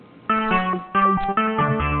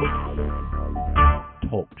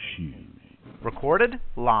recorded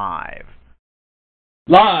live.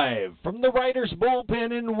 Live from the writer's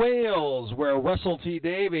bullpen in Wales, where Russell T.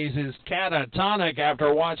 Davies is catatonic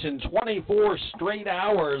after watching 24 straight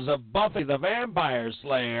hours of Buffy the Vampire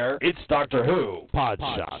Slayer, it's Doctor Who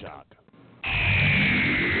Podshock.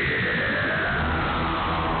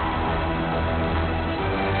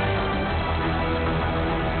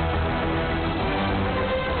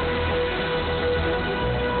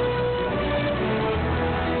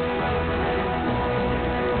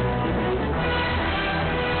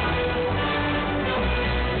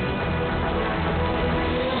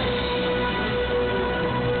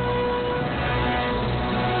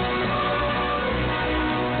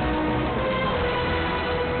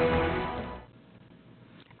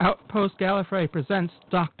 Outpost Gallifrey presents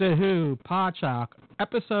Doctor Who Podshock,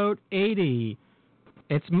 episode 80.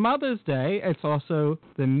 It's Mother's Day. It's also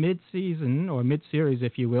the mid-season, or mid-series,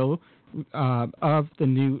 if you will, of the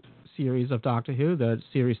new series of Doctor Who, the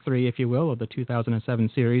Series 3, if you will, of the 2007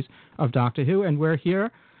 series of Doctor Who. And we're here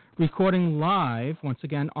recording live, once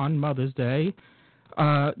again, on Mother's Day.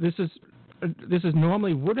 This is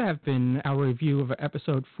normally would have been our review of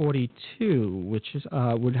episode 42, which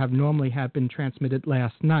would have normally have been transmitted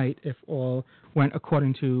last night if all went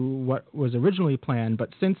according to what was originally planned. But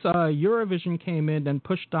since Eurovision came in and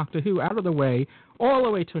pushed Doctor Who out of the way all the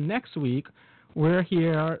way to next week, we're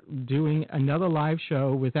here doing another live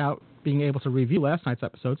show without being able to review last night's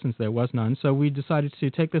episode since there was none. So we decided to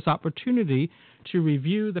take this opportunity to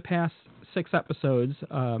review the past 6 episodes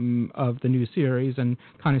of the new series and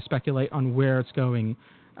kind of speculate on where it's going.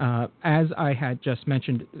 As I had just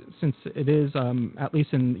mentioned, since it is, at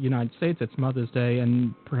least in the United States, it's Mother's Day,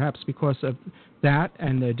 and perhaps because of that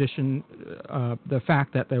and the addition, the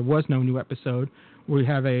fact that there was no new episode, we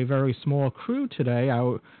have a very small crew today.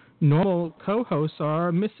 Our normal co-hosts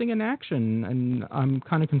are missing in action, and I'm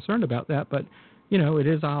kind of concerned about that, but you know, it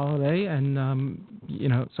is a holiday, and, you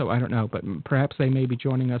know, so I don't know, but perhaps they may be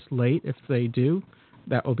joining us late. If they do,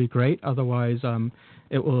 that will be great. Otherwise,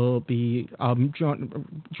 it will be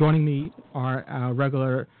joining me are our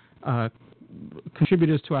regular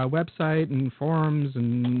contributors to our website and forums,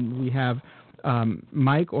 and we have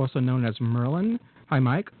Mike, also known as Merlin. Hi,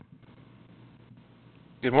 Mike.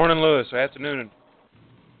 Good morning, Lewis, or afternoon.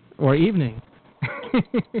 Or evening,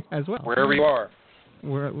 as well. Wherever you are.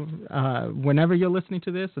 Whenever you're listening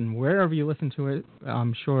to this and wherever you listen to it,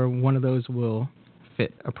 I'm sure one of those will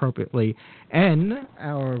fit appropriately. And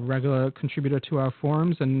our regular contributor to our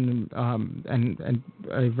forums and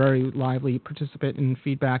a very lively participant in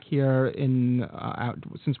feedback here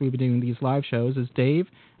since we've been doing these live shows is Dave.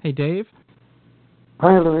 Hey, Dave.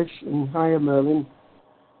 Hi, Lewis, and hi, Merlin.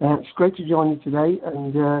 It's great to join you today,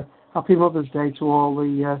 and happy Mother's Day to all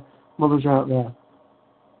the mothers out there.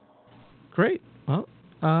 Great. Well,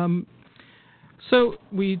 so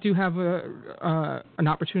we do have an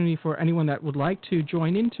opportunity for anyone that would like to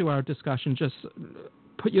join into our discussion. Just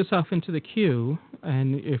put yourself into the queue,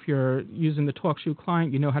 and if you're using the TalkShoe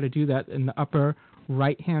client, you know how to do that. In the upper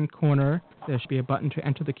right-hand corner, there should be a button to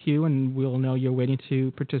enter the queue, and we'll know you're waiting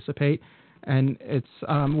to participate. And it's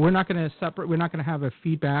we're not going to have a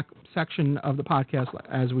feedback section of the podcast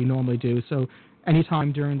as we normally do. So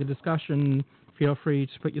anytime during the discussion, feel free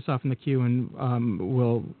to put yourself in the queue, and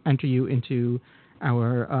we'll enter you into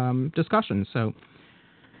our discussion. So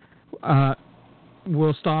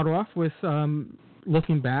we'll start off with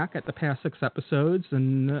looking back at the past 6 episodes,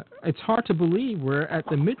 and it's hard to believe we're at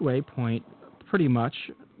the midway point, pretty much,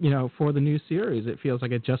 you know, for the new series. It feels like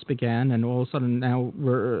it just began, and all of a sudden now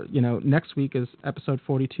we're, you know, next week is episode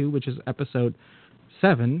 42, which is episode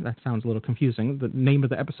 7. That sounds a little confusing. The name of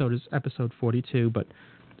the episode is episode 42, but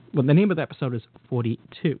well, the name of the episode is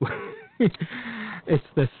 42. It's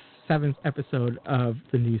the 7th episode of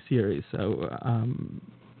the new series. So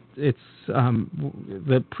it's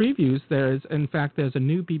the previews. There's a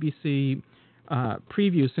new BBC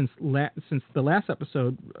preview since the last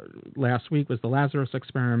episode last week was the Lazarus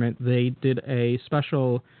Experiment. They did a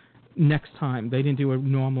special next time. They didn't do a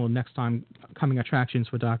normal next time coming attractions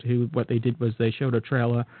for Doctor Who. What they did was they showed a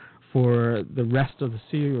trailer for the rest of the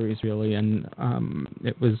series, really, and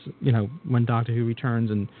it was, you know, when Doctor Who returns,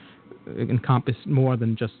 and it encompassed more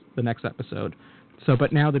than just the next episode. So,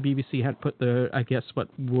 but now the BBC had put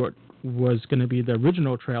what was going to be the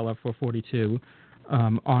original trailer for 42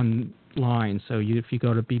 online. So if you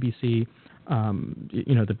go to BBC,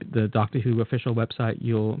 you know, the Doctor Who official website,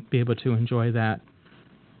 you'll be able to enjoy that.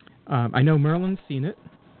 I know Merlin's seen it,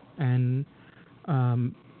 and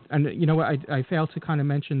you know what, I failed to kind of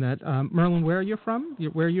mention that, Merlin, where are you from?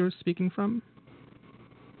 Where you're speaking from?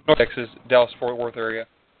 Texas, Dallas-Fort Worth area.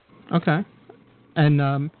 Okay.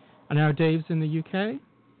 And And now Dave's in the UK?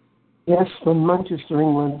 Yes, from Manchester,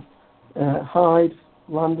 England. Hyde,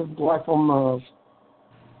 land of life on Mars.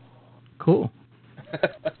 Cool.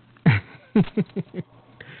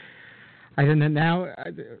 I don't know now.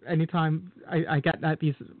 Anytime I get that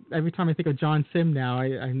every time I think of John Sim now,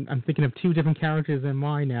 I'm thinking of two different characters in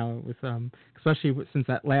mind now. With especially since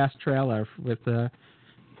that last trailer with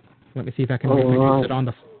let me see if I can reproduce it on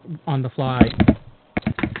the fly.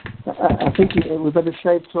 I think we better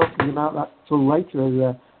save talking about that till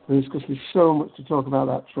later, because there's so much to talk about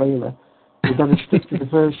that trailer. We better stick to the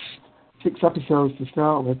first 6 episodes to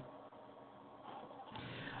start with.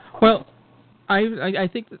 Well, I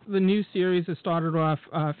think the new series has started off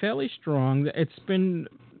fairly strong. It's been,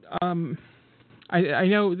 I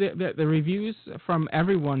know that the reviews from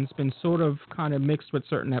everyone's been sort of kind of mixed with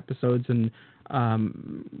certain episodes, and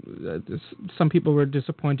some people were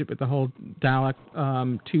disappointed with the whole Dalek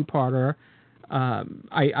two-parter.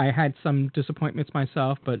 I had some disappointments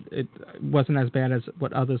myself, but it wasn't as bad as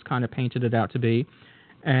what others kind of painted it out to be.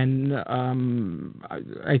 And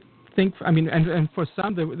I think, and for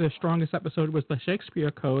some, the strongest episode was the Shakespeare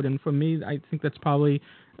Code, and for me, I think that's probably,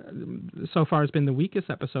 so far, has been the weakest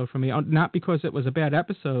episode for me. Not because it was a bad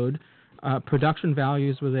episode. Production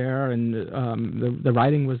values were there, and the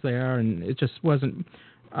writing was there, and it just wasn't.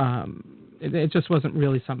 It just wasn't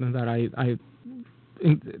really something that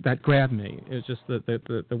that grabbed me. It was just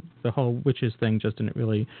the whole witches thing just didn't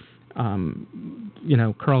really,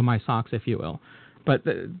 curl my socks, if you will. But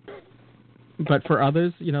for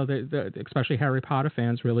others, especially Harry Potter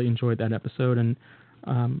fans, really enjoyed that episode. And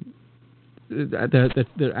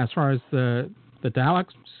as far as the Dalek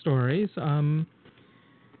stories,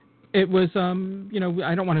 it was,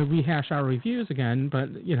 I don't want to rehash our reviews again, but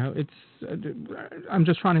I'm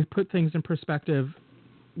just trying to put things in perspective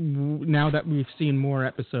now that we've seen more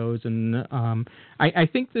episodes, and I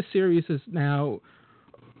think the series is now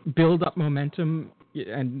build up momentum,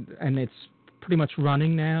 and it's pretty much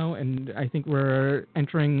running now, and I think we're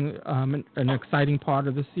entering an exciting part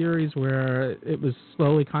of the series where it was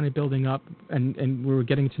slowly kind of building up, and we were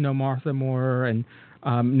getting to know Martha more, and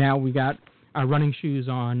now we got our running shoes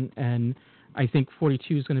on, and I think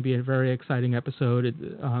 42 is going to be a very exciting episode.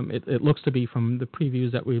 It looks to be from the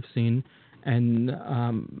previews that we've seen, and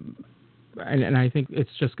I think it's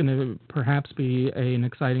just going to perhaps be an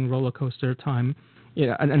exciting roller coaster time.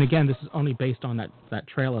 Yeah, and again, this is only based on that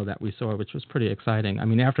trailer that we saw, which was pretty exciting. I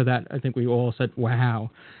mean, after that, I think we all said, wow.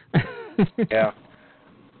 Yeah.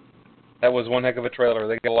 That was one heck of a trailer.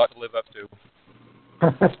 They got a lot to live up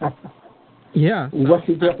to. Yeah. What's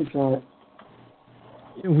his appetite?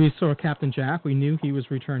 We saw Captain Jack. We knew he was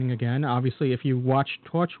returning again. Obviously, if you watched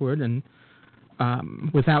Torchwood, and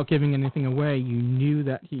without giving anything away, you knew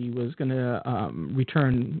that he was going to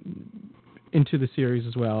return into the series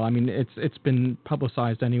as well. I mean, it's been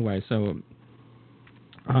publicized anyway, so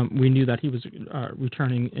we knew that he was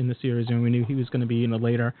returning in the series, and we knew he was going to be in the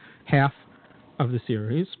later half of the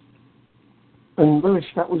series. And Lewis,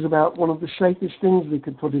 that was about one of the safest things we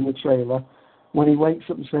could put in the trailer, when he wakes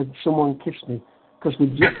up and said, "Someone kissed me," because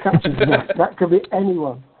with Captain Jack, that could be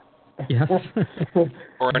anyone. Yes.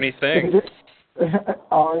 Or anything.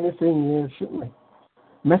 Or anything, yeah, certainly.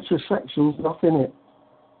 Metrosexuals, not in it.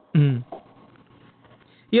 Mm.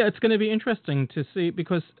 Yeah, it's going to be interesting to see,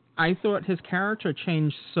 because I thought his character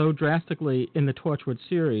changed so drastically in the Torchwood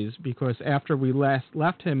series, because after we last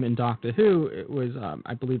left him in Doctor Who, it was,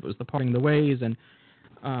 I believe it was The Parting of the Ways, and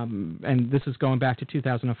this is going back to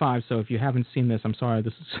 2005, so if you haven't seen this, I'm sorry,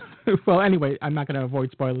 this is... well, anyway, I'm not going to avoid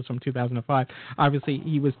spoilers from 2005. Obviously,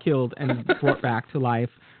 he was killed and brought back to life,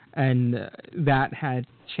 and that had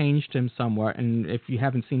changed him somewhat, and if you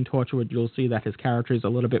haven't seen Torchwood, you'll see that his character is a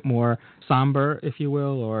little bit more somber, if you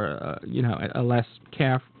will, or, a less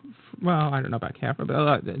well, I don't know about careful, but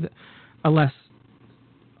a less,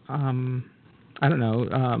 I don't know...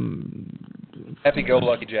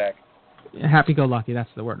 Happy-go-lucky Jack. Happy-go-lucky, that's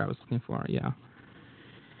the word I was looking for, yeah.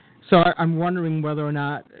 So I'm wondering whether or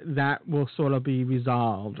not that will sort of be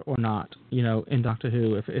resolved or not, in Doctor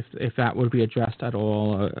Who, if that would be addressed at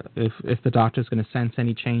all, or if the Doctor's going to sense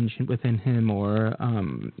any change within him, or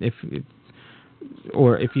if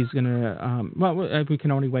he's going to, well, we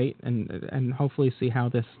can only wait and hopefully see how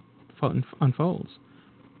this unfolds.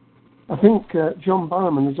 I think John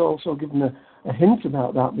Barrowman has also given a hint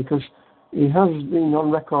about that, because he has been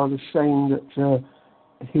on record as saying that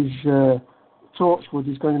his Torchwood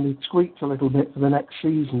is going to be tweaked a little bit for the next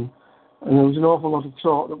season, and there was an awful lot of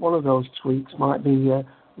talk that one of those tweaks might be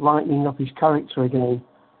lightening up his character again,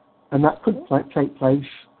 and that could take place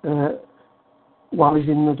while he's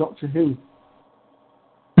in the Doctor Who.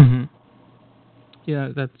 Mm-hmm. Yeah,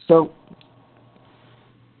 that's... So,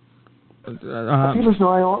 I I feel as though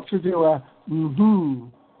I ought to do a mm-hmm.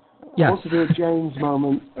 Yes. I want to do a James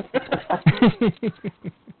moment. I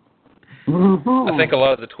think a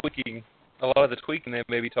lot of the tweaking they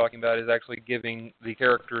may be talking about is actually giving the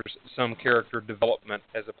characters some character development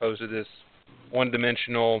as opposed to this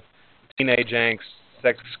one-dimensional teenage angst,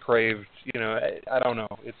 sex-craved, I don't know.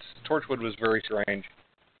 Torchwood was very strange.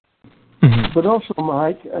 But also,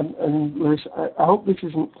 Mike and Liz, I hope this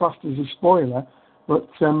isn't classed as a spoiler, but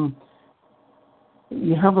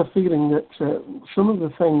you have a feeling that some of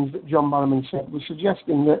the things that John Barrowman said were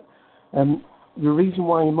suggesting that the reason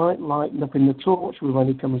why he might lighten up in the Torchwood when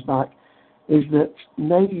he comes back is that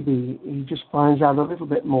maybe he just finds out a little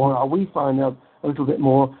bit more, or we find out a little bit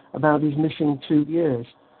more about his missing 2 years.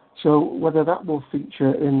 So whether that will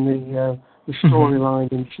feature in the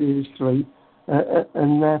storyline in Series 3,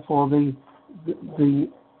 and therefore the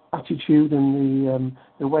attitude and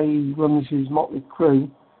the way he runs his motley crew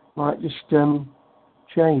might just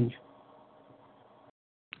change.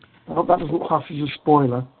 I hope that doesn't class as a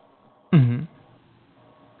spoiler. Mm-hmm.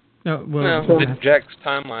 No, well, Jack's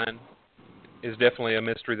timeline is definitely a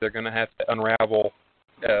mystery they're going to have to unravel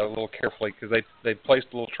a little carefully, because they placed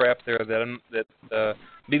a little trap there that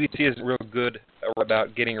BBC isn't real good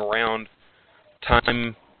about getting around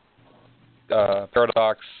time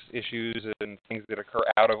paradox issues and things that occur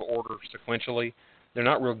out of order sequentially. They're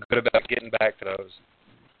not real good about getting back to those.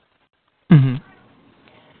 Mm-hmm.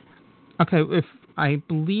 Okay, if I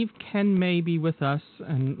believe Ken may be with us,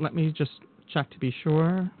 and let me just check to be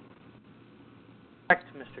sure. Back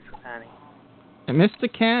to Mr. Trapani. Mr.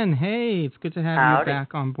 Ken, hey, it's good to have Howdy. you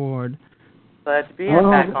back on board. Glad to be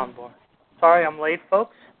back on board. Sorry I'm late,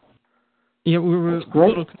 folks. Yeah, we were a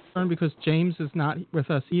little concerned because James is not with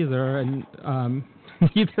us either, and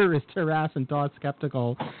neither is Taras and Todd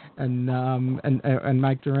Skeptical, and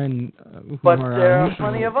Mike Duran. But there are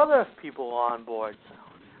plenty of other people on board. So.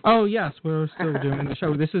 Oh yes, we're still doing the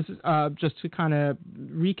show. This is just to kind of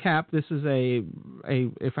recap. This is a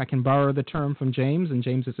if I can borrow the term from James, and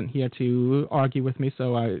James isn't here to argue with me,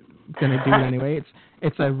 so I'm going to do it anyway.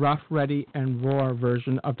 It's a rough, ready, and raw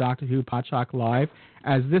version of Doctor Who Podshock Live.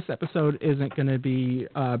 As this episode isn't going to be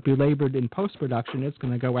belabored in post-production, it's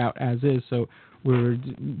going to go out as is. So we're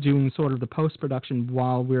doing sort of the post-production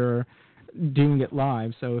while we're doing it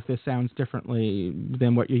live. So if this sounds differently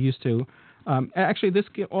than what you're used to. Actually, this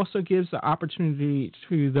also gives the opportunity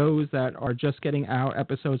to those that are just getting our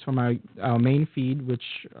episodes from our main feed, which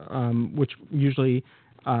usually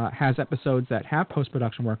has episodes that have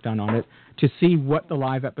post-production work done on it, to see what the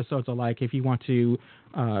live episodes are like. If you want to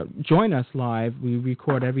join us live, we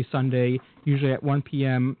record every Sunday, usually at 1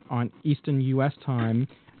 p.m. on Eastern U.S. time,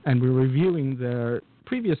 and we're reviewing the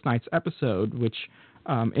previous night's episode, which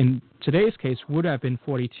in today's case would have been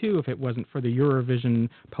 42 if it wasn't for the Eurovision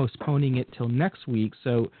postponing it till next week.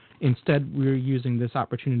 So instead, we're using this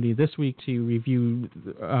opportunity this week to review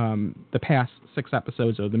the past 6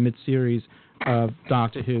 episodes of the mid-series of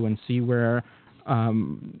Doctor Who and see where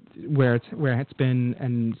it's been,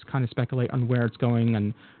 and kind of speculate on where it's going,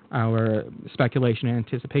 and our speculation and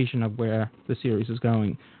anticipation of where the series is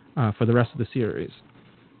going for the rest of the series.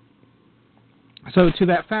 So to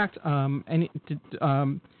that fact,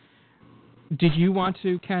 did you want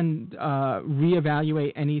to, Ken,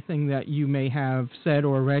 reevaluate anything that you may have said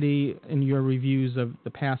already in your reviews of the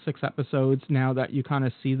past 6 episodes now that you kind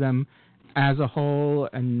of see them as a whole,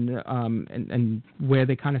 and where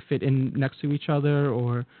they kind of fit in next to each other,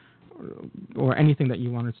 or anything that you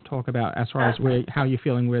wanted to talk about as far as how you're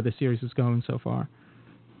feeling where the series is going so far?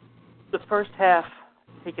 The first half,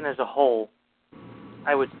 taken as a whole,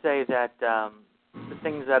 I would say that the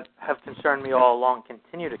things that have concerned me all along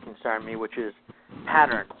continue to concern me, which is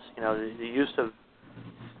patterns. The use of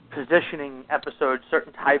positioning episodes,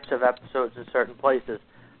 certain types of episodes in certain places.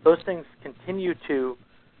 Those things continue to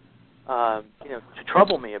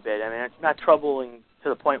trouble me a bit. I mean, it's not troubling to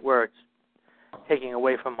the point where it's taking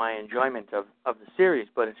away from my enjoyment of the series,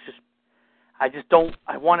 but it's just, I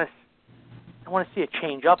want to see it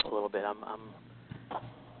change up a little bit.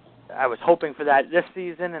 I was hoping for that this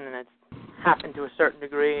season, and then it's happened to a certain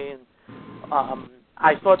degree. And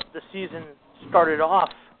I thought the season started off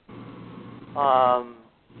a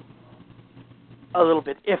little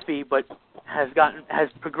bit iffy, but has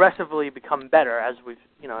progressively become better as we've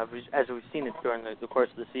seen it during the course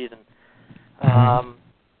of the season.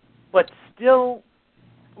 But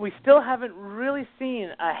we still haven't really seen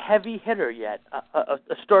a heavy hitter yet.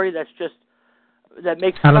 A story that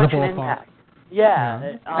makes such an impact.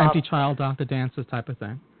 Yeah. Empty child, doctor dances type of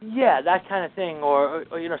thing. Yeah, that kind of thing, or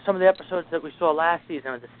some of the episodes that we saw last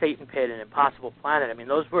season of the Satan Pit and Impossible Planet. I mean,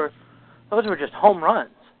 those were just home runs.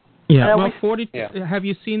 Yeah, well, 40. Yeah. Have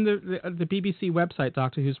you seen the BBC website,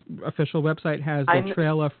 Doctor Who's official website has the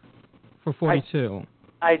trailer for 42?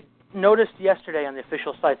 I noticed yesterday on the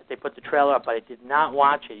official site that they put the trailer up, but I did not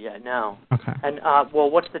watch it yet. No. Okay. And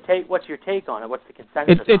what's your take on it? What's the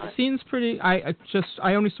consensus on it? It seems pretty. I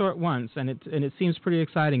only saw it once, and it seems pretty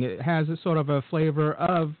exciting. It has a sort of a flavor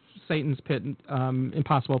of Satan's Pit,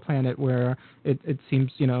 Impossible Planet, where it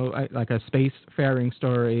seems like a spacefaring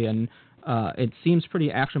story, and it seems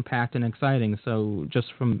pretty action-packed and exciting. So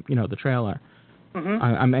just from the trailer,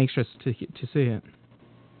 I'm anxious to see it.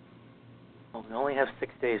 Well, we only have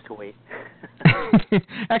 6 days to wait.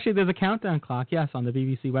 Actually, there's a countdown clock, yes, on the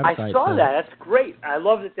BBC website. I saw that. That's great. I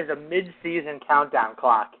love that there's a mid-season countdown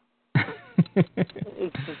clock.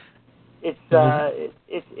 It's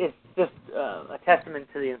just a testament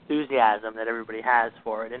to the enthusiasm that everybody has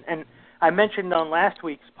for it. And I mentioned on last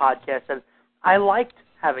week's podcast that I liked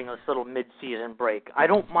having this little mid-season break. I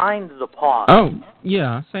don't mind the pause. Oh,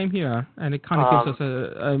 yeah, same here. And it kind of gives us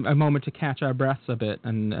a moment to catch our breaths a bit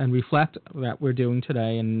and reflect that we're doing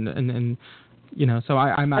today. And so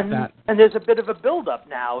I'm at that. And there's a bit of a build-up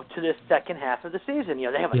now to this second half of the season.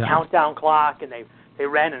 They have a countdown clock, and they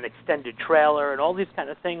ran an extended trailer and all these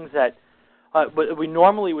kind of things that we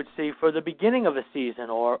normally would see for the beginning of a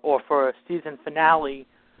season or for a season finale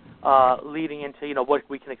leading into what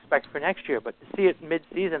we can expect for next year. But to see it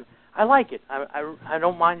mid-season, I like it. I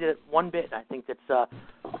don't mind it one bit. I think the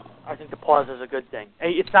pause is a good thing.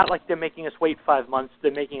 It's not like they're making us wait 5 months.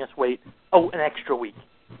 They're making us wait an extra week.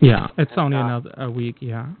 Yeah, it's only a week.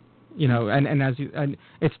 Yeah, and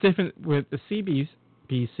it's different with the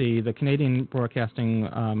CBC, the Canadian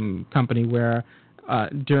Broadcasting Company, where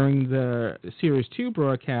during the Series 2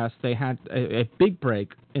 broadcast, they had a big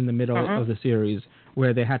break in the middle of the series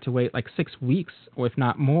where they had to wait like 6 weeks, or if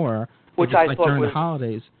not more, which I thought during the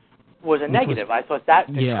holidays. Was a negative. I thought that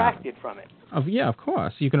detracted from it. Of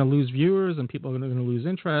course. You're going to lose viewers, and people are going to lose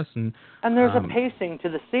interest. And there's a pacing to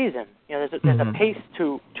the season. There's a pace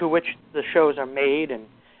to which the shows are made and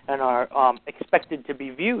are expected to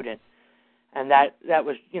be viewed in. And that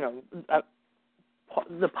was,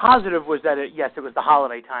 the positive was that, it was the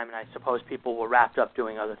holiday time, and I suppose people were wrapped up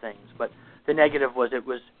doing other things. But the negative was it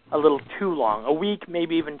was a little too long. A week,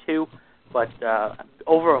 maybe even 2, but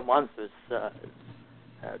over a month is, to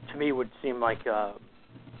me, would seem like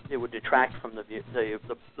it would detract from the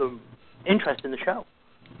interest in the show.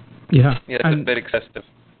 Yeah, it's a bit excessive.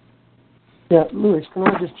 Yeah, Lewis, can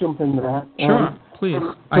I just jump in there? Sure, please.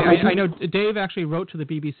 I know Dave actually wrote to the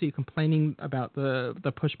BBC complaining about the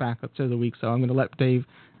pushback up to the week, so I'm going to let Dave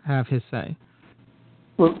have his say.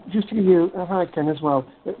 Well, just to give you, hi Ken as well,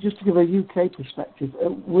 just to give a UK perspective,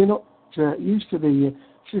 we're not used to the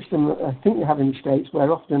system that I think you have in the States,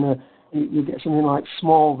 where often you get something like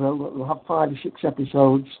Smallville that will have 5 or 6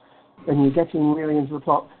 episodes, and you're getting really into the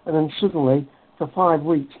plot, and then suddenly, for 5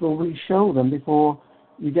 weeks, they'll re-show them before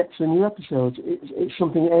you get to the new episodes. It's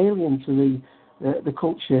something alien to the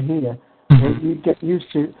culture here. You get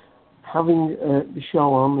used to having the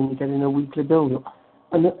show on and getting a weekly build-up.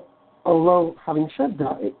 And although, having said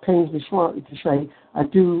that, it pains me slightly to say, I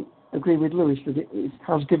do agree with Lewis that it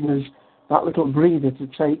has given us that little breather to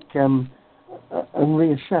take and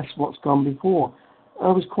reassess what's gone before. I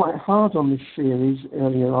was quite hard on this series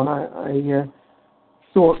earlier on. I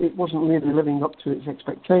thought it wasn't really living up to its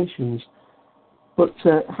expectations. But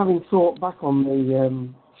having thought back on the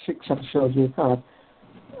 6 episodes we've had,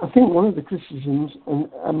 I think one of the criticisms, and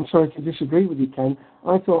I'm sorry to disagree with you, Ken,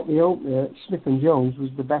 I thought the opener, Smith and Jones, was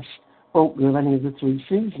the best opener of any of the 3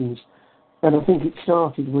 seasons. And I think it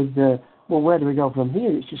started with, where do we go from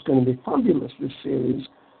here? It's just going to be fabulous, this series.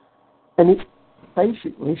 And it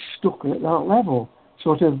basically stuck at that level,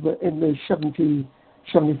 sort of in the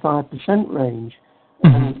 70-75% range.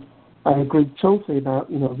 And I agree totally about,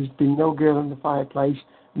 there's been no girl in the fireplace,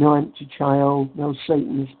 no empty child, no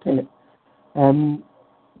Satan's pit.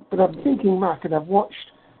 But I'm thinking back, and I've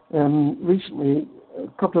watched recently a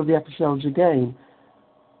couple of the episodes again,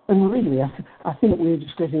 and really I think we're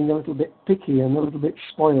just getting a little bit picky and a little bit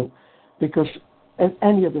spoiled, because at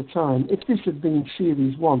any other time, if this had been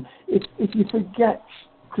Series 1, if you forget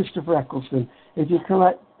Christopher Eccleston, if you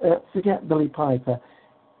forget Billy Piper,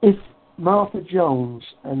 if Martha Jones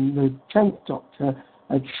and the 10th Doctor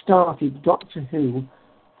had started Doctor Who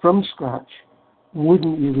from scratch,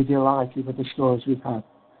 wouldn't you be delighted with the stories we've had?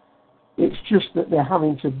 It's just that they're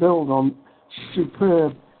having to build on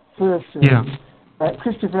superb first series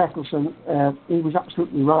Christopher Eccleston, he was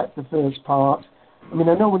absolutely right for the first part. I mean,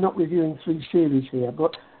 I know we're not reviewing 3 series here,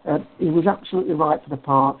 but he was absolutely right for the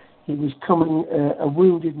part. He was coming a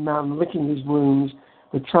wounded man, licking his wounds.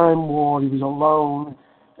 The time war, he was alone,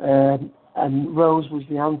 and Rose was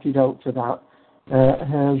the antidote to that.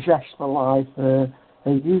 Her zest for life, her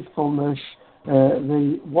youthfulness,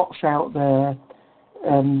 the what's out there.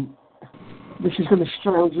 This is going to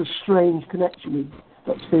sound a strange connection with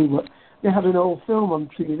Doctor Who, but they had an old film on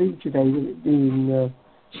TV today, with it being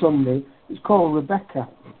Sunday. It's called Rebecca,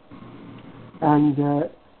 and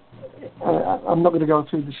I'm not going to go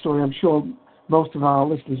through the story. I'm sure most of our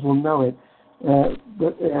listeners will know it.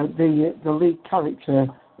 But the lead character,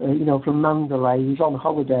 from Mandalay, he's on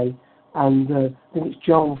holiday, and I think it's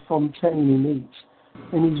Joel Fontaine he meets,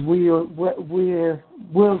 and he's world weary.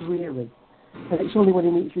 And it's only when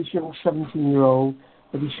he meets this young 17-year-old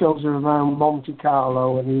that he shows her around Monte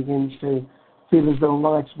Carlo, and he begins to feel as though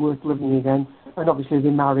life's worth living again. And obviously they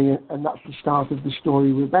marry, and that's the start of the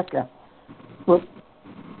story, Rebecca. But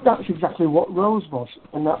that's exactly what Rose was,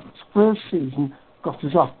 and that first season got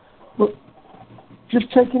us off. But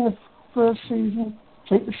just taking the first season,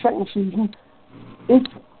 take the second season, if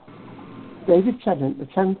David Tennant, the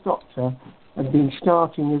 10th Doctor, had been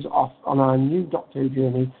starting us off on our new Doctor Who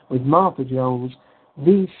journey with Martha Jones,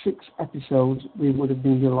 these 6 episodes we would have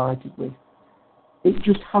been delighted with. It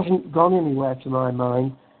just hasn't gone anywhere to my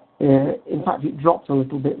mind. In fact, it dropped a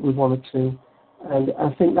little bit with 1 or 2. And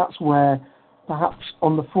I think that's where, perhaps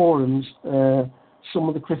on the forums, some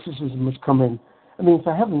of the criticism has come in. I mean,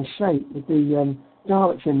 for heaven's sake, with the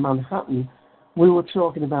Daleks in Manhattan, we were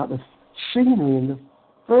talking about the scenery and the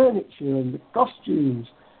furniture and the costumes,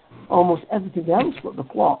 almost everything else but the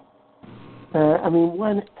plot. I mean,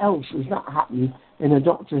 when else has that happened in a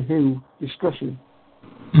Doctor Who discussion?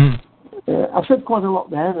 I've said quite a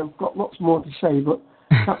lot there, and I've got lots more to say, but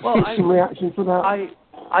that's some reaction to that.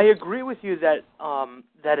 I agree with you that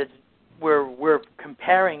that it's we're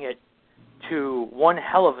comparing it to one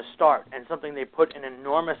hell of a start and something they put an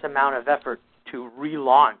enormous amount of effort to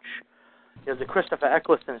relaunch. The Christopher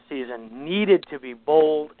Eccleston season needed to be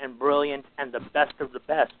bold and brilliant and the best of the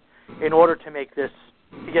best in order to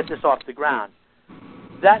get this off the ground.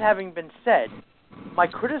 That having been said, my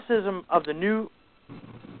criticism of the new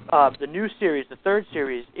series, the 3rd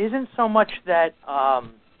series, isn't so much that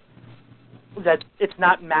that it's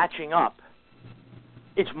not matching up.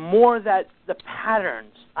 It's more that the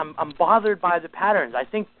patterns. I'm bothered by the patterns. I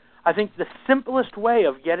think the simplest way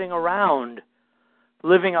of getting around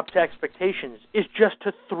living up to expectations is just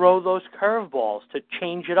to throw those curveballs, to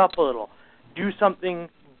change it up a little, do something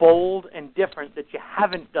bold and different that you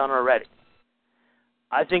haven't done already.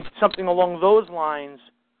 I think something along those lines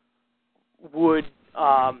would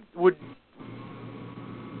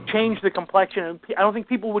change the complexion. I don't think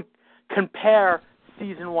people would compare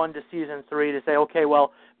season 1 to season 3 to say, okay,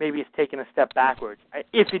 well, maybe it's taken a step backwards.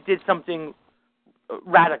 If it did something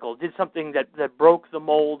radical, did something that broke the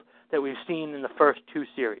mold that we've seen in the first 2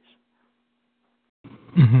 series.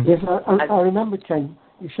 Mm-hmm. Yes, I remember, Ken,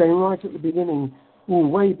 you saying right at the beginning,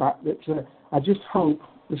 way back, that I just hope,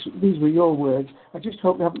 these were your words, I just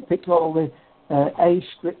hope they haven't picked all the A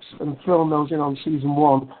scripts and thrown those in on season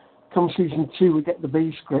 1. Come season 2, we get the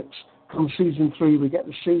B scripts. Come season 3, we get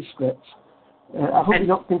the C scripts. I hope you're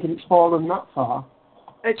not thinking it's fallen that far.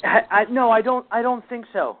 No, I don't think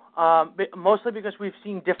so. Mostly because we've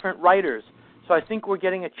seen different writers. So I think we're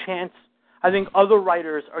getting a chance. I think other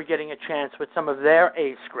writers are getting a chance with some of their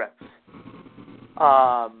A scripts.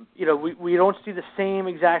 We don't see the same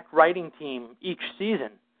exact writing team each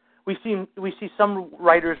season. We see some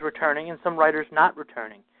writers returning and some writers not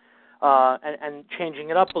returning, and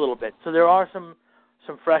changing it up a little bit. So there are some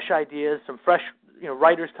fresh ideas, some fresh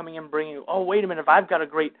writers coming in, bringing. Oh, wait a minute! If I've got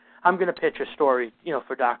I'm going to pitch a story,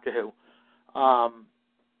 for Doctor Who.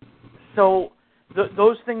 So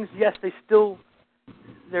those things, yes,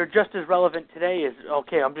 they're just as relevant today as,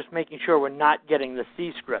 okay, I'm just making sure we're not getting the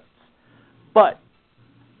C scripts. But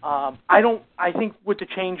I think with the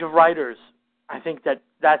change of writers, I think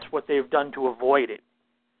that's what they've done to avoid it.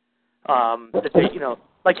 That they,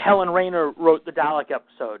 like Helen Rayner wrote the Dalek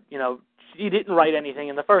episode. She didn't write anything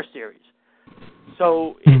in the first series.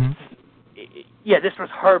 So, this was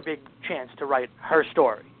her big chance to write her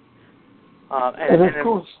story. And of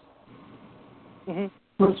course...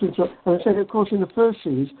 Mm-hmm. And I said, of course, in the first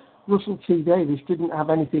series, Russell T. Davies didn't have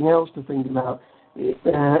anything else to think about,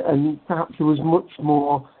 and perhaps there was much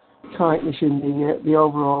more tightness in the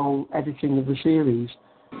overall editing of the series,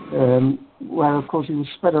 where, of course, he was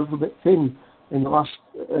spread a little bit thin in the last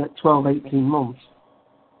 12, 18 months.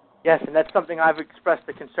 Yes, and that's something I've expressed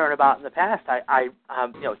a concern about in the past.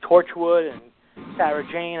 Torchwood and Sarah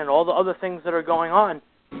Jane and all the other things that are going on.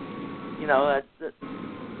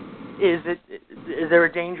 Is there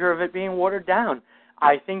a danger of it being watered down?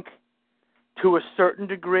 I think to a certain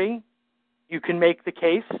degree, you can make the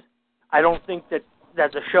case. I don't think that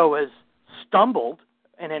the show has stumbled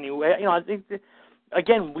in any way. I think that,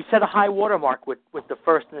 again, we set a high watermark with the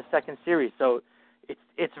first and the second series, so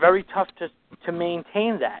it's very tough to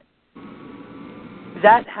maintain that.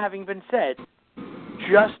 That having been said,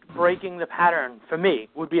 just breaking the pattern for me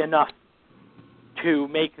would be enough to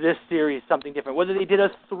make this series something different. Whether they did a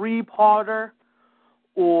 3-parter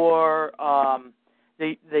or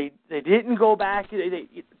they didn't go back to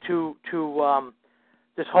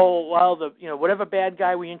this whole whatever bad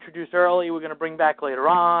guy we introduced early we're going to bring back later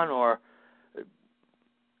on, or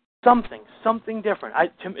something different.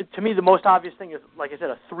 To me, the most obvious thing is, like I said,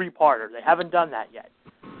 a 3-parter. They haven't done that yet.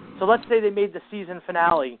 So let's say they made the season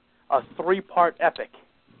finale a 3-part epic.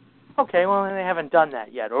 Okay, well, they haven't done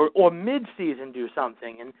that yet. Or mid-season do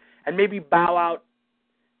something and maybe bow out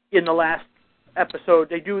in the last episode.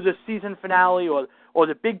 They do the season finale or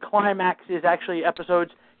the big climax is actually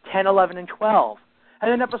episodes 10, 11, and 12.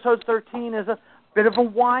 And then episode 13 is a bit of a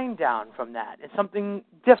wind down from that. It's something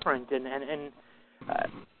different and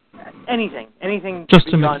anything just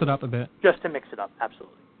to mix it up a bit. Just to mix it up,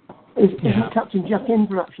 absolutely. Isn't Captain Jack in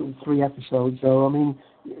for actual 3 episodes, though? I mean,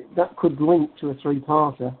 that could link to a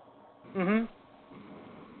 3-parter. Mm-hmm.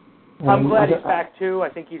 I'm glad he's back too. I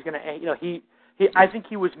think he's going to. I think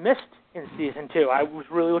he was missed in season 2. I was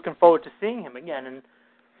really looking forward to seeing him again, and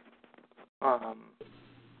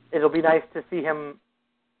it'll be nice to see him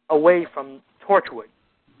away from Torchwood.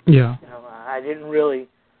 Yeah. I didn't really.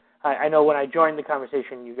 I know when I joined the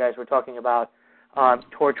conversation, you guys were talking about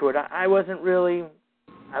Torchwood. I wasn't really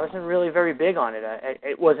very big on it.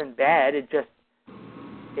 It wasn't bad. It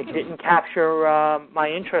didn't capture my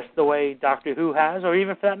interest the way Doctor Who has, or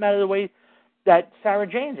even for that matter, the way that Sarah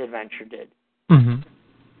Jane's Adventure did. Mm-hmm.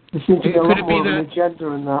 There seems to be a lot more of an agenda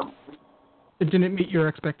in that. It didn't meet your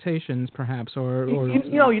expectations, perhaps, or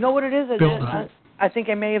you know what it is? I think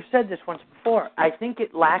I may have said this once before. I think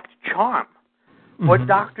it lacked charm. Mm-hmm. What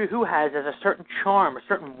Doctor Who has is a certain charm, a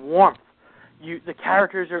certain warmth. The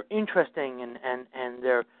characters are interesting and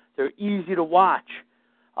they're easy to watch.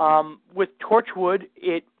 With Torchwood,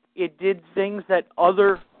 it did things that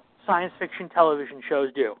other science fiction television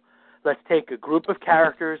shows do. Let's take a group of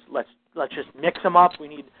characters. Let's just mix them up. We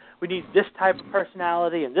need this type of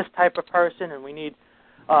personality and this type of person, and we need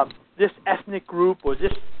this ethnic group, or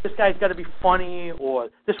this guy's got to be funny, or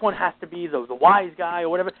this one has to be the wise guy, or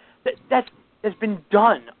whatever. That has been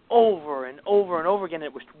done over and over and over again.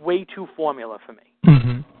 It was way too formula for me.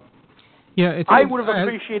 Mm-hmm. Yeah, I would have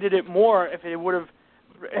appreciated it more if it would have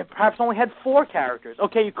perhaps only had 4 characters.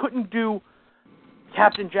 Okay, you couldn't do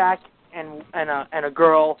Captain Jack and a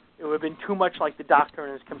girl. It would have been too much like the Doctor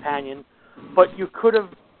and his companion. But you could have.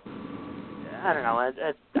 I don't know.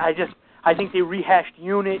 I think they rehashed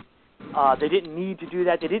Unit. They didn't need to do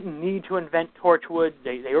that. They didn't need to invent Torchwood.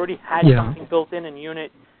 They already had something built in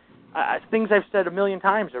Unit. Things I've said a million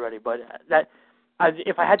times already. But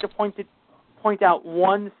if I had to point out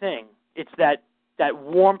one thing, it's that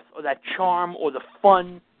warmth or that charm or the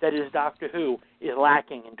fun that is Doctor Who is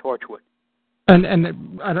lacking in Torchwood. And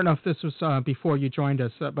I don't know if this was before you joined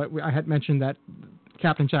us, but I had mentioned that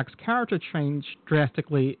Captain Jack's character changed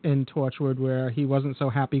drastically in Torchwood, where he wasn't so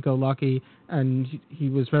happy-go-lucky, and he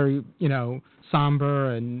was very,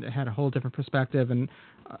 somber and had a whole different perspective. And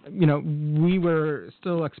we were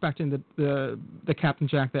still expecting the Captain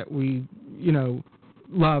Jack that we,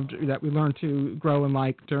 loved, that we learned to grow and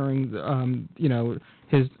like during,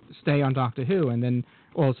 his stay on Doctor Who. And then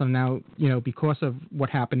also now, because of what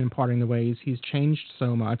happened in Parting the Ways, he's changed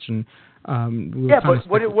so much. And but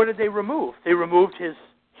what did they remove? They removed his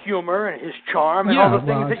humor and his charm and all the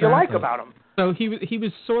things that you like about him. So he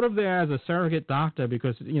was sort of there as a surrogate doctor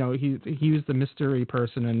because he was the mystery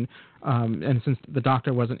person, and since the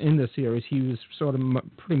Doctor wasn't in the series, he was sort of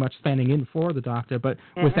pretty much standing in for the Doctor, but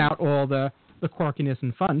without all the quirkiness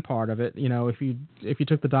and fun part of it. If you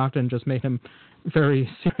took the Doctor and just made him very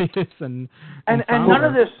serious and none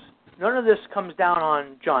of this comes down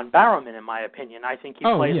on John Barrowman, in my opinion. I think he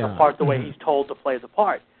plays the part the way he's told to play the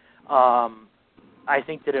part. I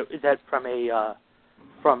think that from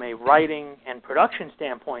a writing and production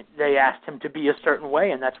standpoint, they asked him to be a certain way,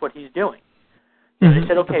 and that's what he's doing. They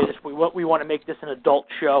said, okay, we want to make this an adult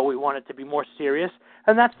show. We want it to be more serious,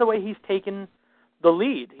 and that's the way he's taken the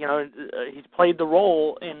lead. He's played the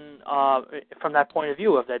role in from that point of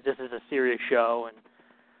view of that this is a serious show,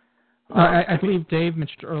 I believe Dave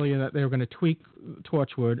mentioned earlier that they were going to tweak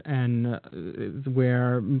Torchwood, and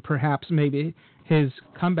where perhaps maybe his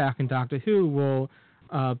comeback in Doctor Who will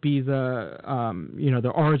be the the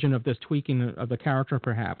origin of this tweaking of the character.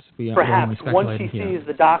 Perhaps once he sees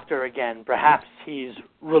the Doctor again, perhaps he's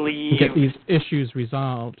relieved, get these issues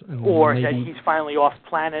resolved, or that he's finally off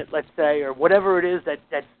planet, let's say, or whatever it is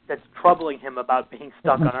that's troubling him about being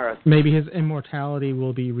stuck on Earth. Maybe his immortality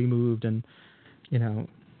will be removed, and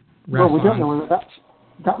well, we don't know whether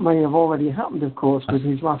that may have already happened, of course, with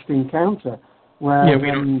his last encounter, where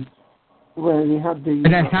where he had the.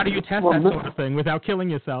 And then how do you test that sort of thing without killing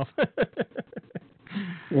yourself?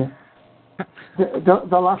 Yeah. The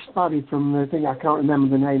last baddie from the thing, I can't remember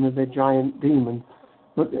the name of the giant demon,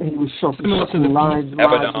 but he was sort of lives.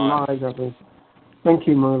 I think. Thank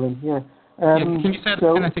you, Merlin. Yeah. Can you say that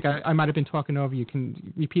again? I think I might have been talking over you. Can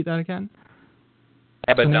you repeat that again?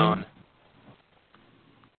 Abaddon.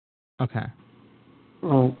 Okay.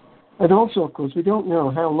 Right. And also, of course, we don't know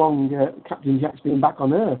how long Captain Jack's been back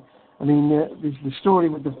on Earth. I mean, there's the story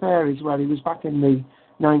with the fairies where he was back in the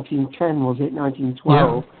 1910, was it,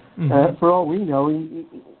 1912? Yeah. Mm-hmm. For all we know,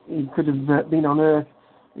 he could have been on Earth,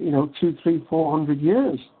 200, 300, 400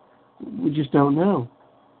 years. We just don't know.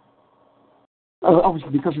 Obviously,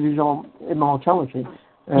 because of his immortality.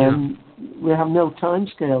 We have no time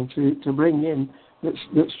scale to bring in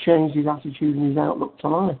that's changed his attitude and his outlook to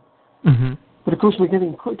life. Mm-hmm. But of course, we're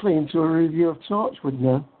getting quickly into a review of Torchwood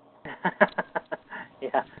now.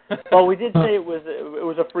 Yeah. Well, we did say it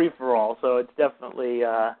was a free for all, so it's definitely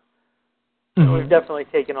we've definitely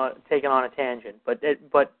taken on a tangent,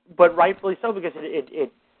 but rightfully so, because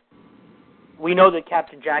it we know that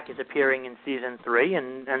Captain Jack is appearing in season 3,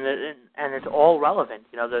 and it's all relevant.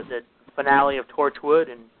 The finale of Torchwood,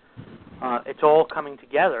 and it's all coming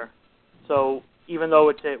together. So even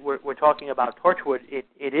though we're talking about Torchwood,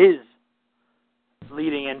 it is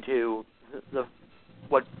leading into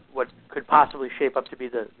what could possibly shape up to be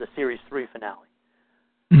the Series 3 finale.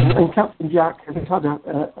 And Captain Jack has had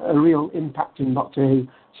a real impact in Doctor Who,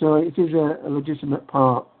 so it is a legitimate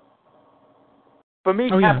part. For me,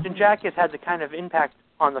 Captain Jack has had the kind of impact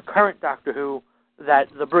on the current Doctor Who that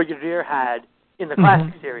the Brigadier had in the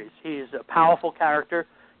classic series. He's a powerful character.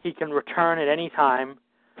 He can return at any time,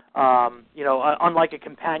 unlike a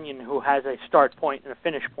companion who has a start point and a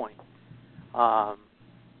finish point.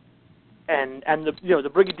 And the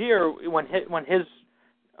Brigadier, when his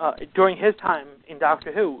during his time in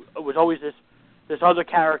Doctor Who, it was always this other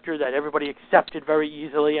character that everybody accepted very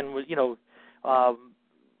easily, and was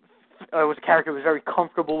was a character who was very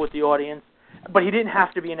comfortable with the audience. But he didn't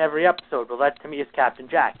have to be in every episode. Well, that to me is Captain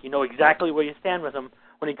Jack. You know exactly where you stand with him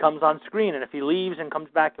when he comes on screen, and if he leaves and comes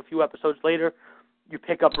back a few episodes later, you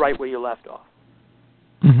pick up right where you left off.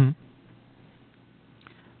 Mm-hmm.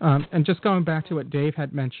 And just going back to what Dave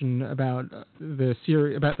had mentioned about the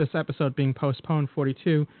series, about this episode being postponed,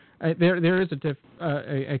 42, there is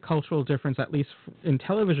a cultural difference, at least in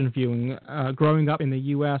television viewing. Growing up in the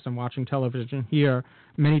U.S. and watching television here,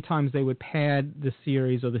 many times they would pad the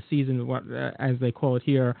series or the season, as they call it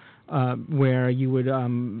here, where you would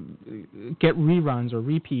get reruns or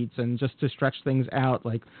repeats, and just to stretch things out.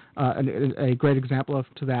 Like a great example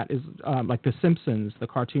to that is like The Simpsons, the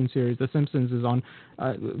cartoon series. The Simpsons is on.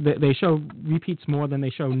 They show repeats more than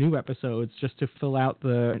they show new episodes, just to fill out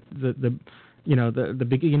the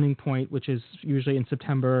beginning point, which is usually in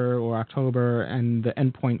September or October, and the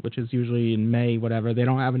end point, which is usually in May, whatever. They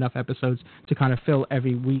don't have enough episodes to kind of fill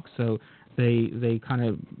every week, so they kind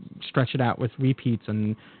of stretch it out with repeats.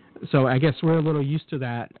 And so I guess we're a little used to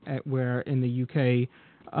that, where in the UK,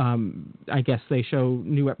 I guess they show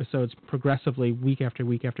new episodes progressively week after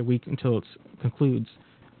week after week until it concludes.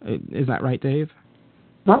 Is that right, Dave?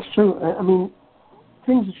 That's true. I mean,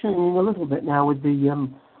 things are changing a little bit now with the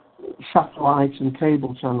satellites and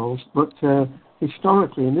cable channels, but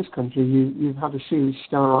historically in this country you've had a series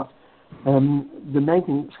start. The main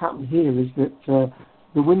thing that's happened here is that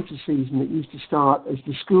the winter season that used to start as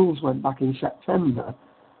the schools went back in September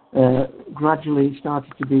gradually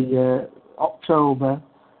started to be October,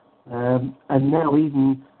 and now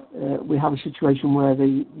even we have a situation where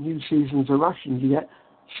the new seasons are rationed. You get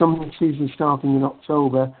some seasons starting in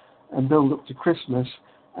October and build up to Christmas,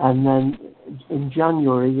 and then in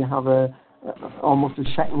January you have almost a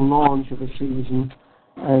second launch of a season,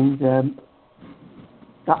 and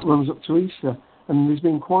that runs up to Easter. And there's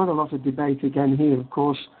been quite a lot of debate again here, of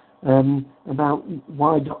course, about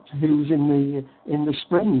why Doctor Who's in the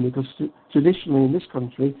spring, because traditionally in this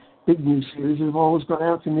country, big new series have always gone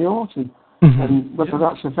out in the autumn. Mm-hmm. And whether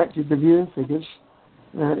that's affected the viewing figures,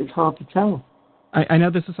 it's hard to tell. I know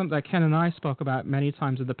this is something that Ken and I spoke about many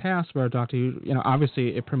times in the past, where Doctor Who,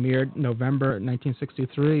 obviously it premiered November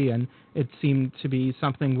 1963, and it seemed to be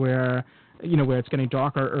something where, where it's getting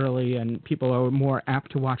darker early and people are more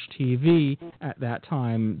apt to watch TV at that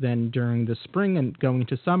time than during the spring and going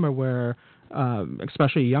into summer, where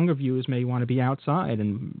especially younger viewers may want to be outside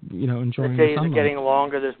and, enjoying the sunlight. The days are getting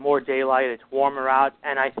longer, there's more daylight, it's warmer out,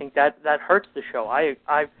 and I think that hurts the show.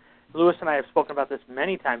 Lewis and I have spoken about this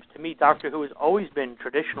many times. To me, Doctor Who has always been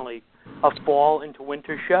traditionally a fall into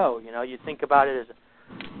winter show. You think about it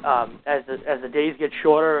as the days get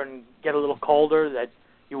shorter and get a little colder, that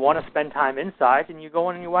you want to spend time inside, and you go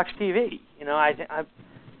in and you watch TV.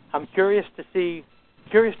 I'm curious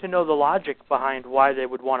to know the logic behind why they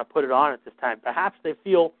would want to put it on at this time. Perhaps they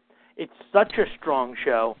feel it's such a strong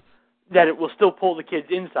show that it will still pull the kids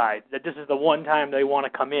inside, that this is the one time they want to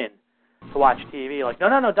come in to watch TV, like,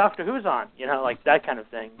 no, Doctor Who's on, like that kind of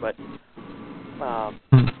thing. But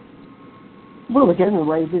well, again, the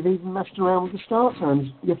way they've even messed around with the start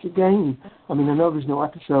times yet again. I mean, I know there's no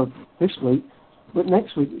episode this week, but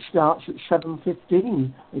next week it starts at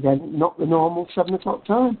 7:15 again, not the normal 7 o'clock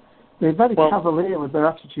time. They're very cavalier with their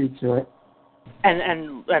attitude to it. And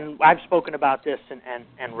I've spoken about this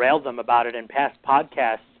and railed them about it in past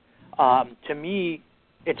podcasts. To me,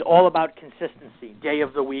 it's all about consistency, day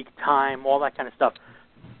of the week, time, all that kind of stuff.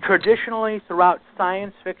 Traditionally, throughout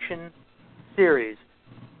science fiction series,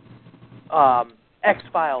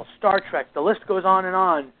 X-Files, Star Trek, the list goes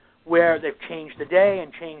on, where they've changed the day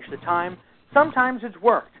and changed the time. Sometimes it's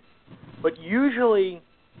worked, but usually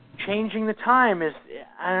changing the time is,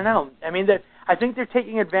 I don't know. I mean, I think they're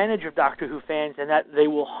taking advantage of Doctor Who fans, and that they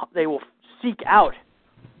will seek out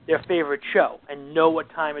their favorite show and know what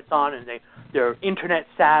time it's on, and they're internet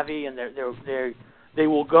savvy, and they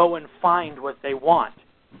will go and find what they want.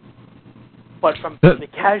 But from the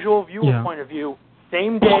casual viewer point of view,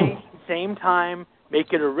 same day, same time,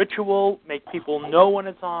 make it a ritual, make people know when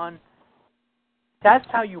it's on. That's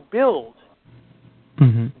how you build.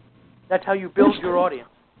 Mm-hmm. That's how you build your audience.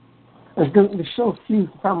 There's so few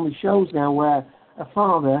family shows now where a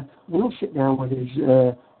father will sit down with his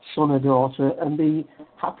son or daughter and be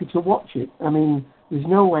happy to watch it. I mean, there's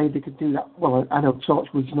no way they could do that. Well, I know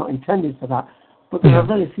Torchwood's not intended for that, but there are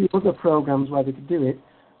very few other programs where they could do it.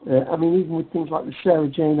 I mean, even with things like the Sarah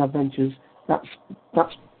Jane Adventures, that's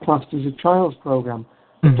classed as a child's program.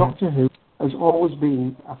 But Doctor Who has always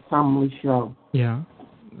been a family show. Yeah,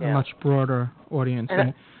 a much broader audience.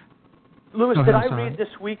 Lewis, did I read this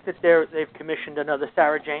week that they've commissioned another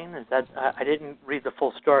Sarah Jane? Is that I didn't read the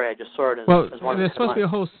full story. I just saw it as one of the there's supposed to be a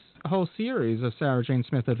whole series of Sarah Jane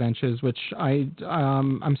Smith adventures, which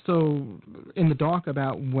I'm still in the dark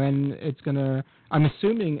about when it's gonna. I'm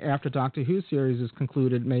assuming after Doctor Who series is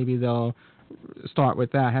concluded, maybe they'll start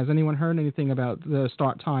with that. Has anyone heard anything about the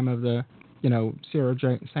start time of the Sarah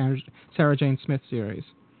Jane Smith series?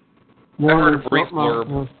 I heard a brief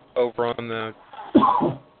blurb over on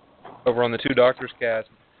the Two Doctors cast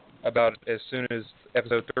about as soon as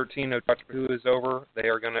episode 13 of Doctor Who is over, they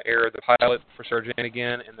are going to air the pilot for Sarah Jane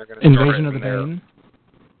again, and they're going to start Invasion of the there. Bane.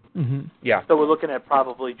 Mm-hmm. Yeah. So we're looking at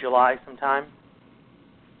probably July sometime.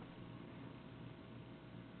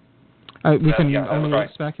 We can only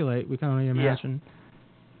speculate. We can only imagine.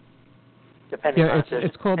 Depending on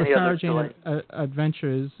it's called the Sarah Jane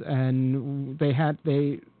Adventures, and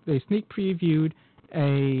they sneak previewed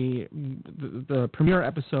the premiere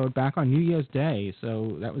episode back on New Year's Day,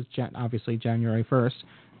 so that was obviously January 1st.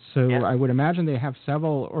 So I would imagine they have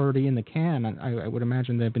several already in the can. I would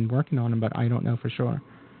imagine they've been working on them, but I don't know for sure.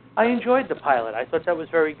 I enjoyed the pilot. I thought that was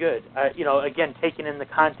very good. Again, taken in the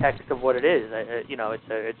context of what it is.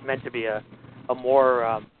 It's meant to be a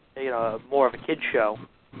more more of a kid's show.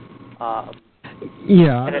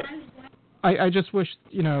 I just wish,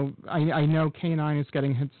 I know K9 is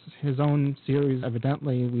getting his own series.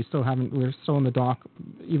 Evidently, we're still in the dark,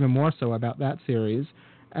 even more so about that series,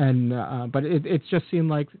 and but it just seemed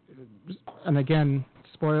like, and again,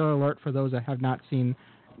 spoiler alert for those that have not seen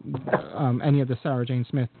any of the Sarah Jane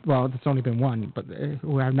Smith. Well, it's only been one, but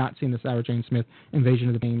who have not seen the Sarah Jane Smith Invasion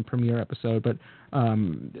of the Bane premiere episode. But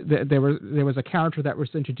there was a character that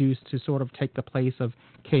was introduced to sort of take the place of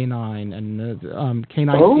K9, and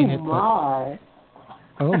K9.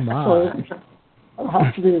 Oh my! I'll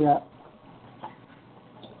have to do that.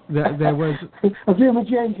 There was. I'll do my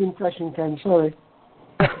James impression, Ken. Sorry.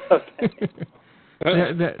 Okay.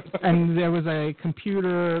 And there was a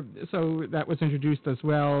computer, so that was introduced as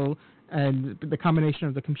well, and the combination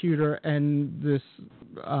of the computer and this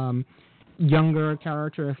younger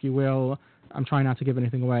character, if you will, I'm trying not to give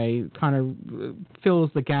anything away, kind of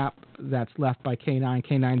fills the gap that's left by K9.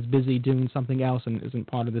 K9's busy doing something else and isn't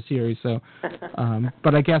part of the series. So,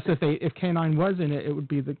 but I guess if K9 was in it, it would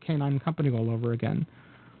be the K9 company all over again.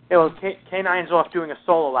 Yeah, well, K9's off doing a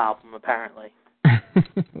solo album apparently.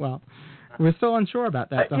 Well, we're still unsure about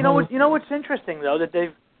that. You know what's interesting though, that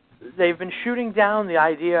they've been shooting down the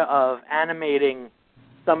idea of animating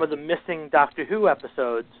some of the missing Doctor Who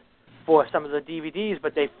episodes for some of the DVDs,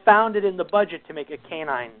 but they found it in the budget to make a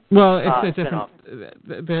K9. Well, it's different.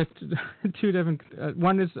 There's two different.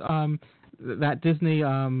 One is that Disney.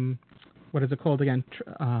 What is it called again?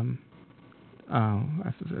 It's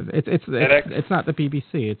not the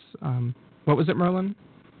BBC. It's what was it, Merlin?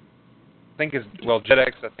 I think it's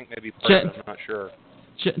JetX. I think maybe part of it, I'm not sure.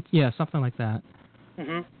 Yeah, something like that.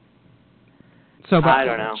 Mhm. So, but I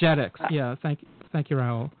don't know. JetX. Yeah, thank you,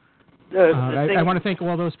 Raul. I want to thank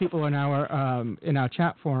all those people in our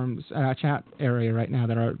chat forums, our chat area right now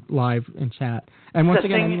that are live in chat. And once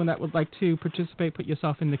again, anyone that would like to participate, put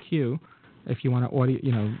yourself in the queue if you want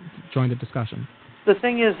to join the discussion. The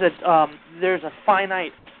thing is that there's a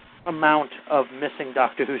finite amount of missing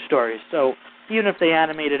Doctor Who stories, so even if they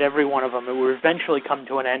animated every one of them, it will eventually come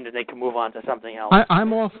to an end and they can move on to something else.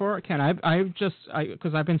 I'm all for it, Ken.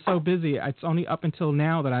 Because I've been so busy, it's only up until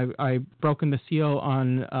now that I've broken the seal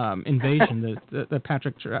on Invasion, the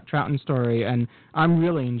Patrick Troughton story, and I'm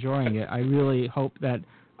really enjoying it. I really hope that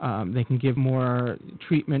they can give more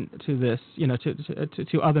treatment to this,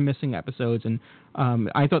 to other missing episodes. And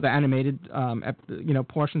I thought the animated,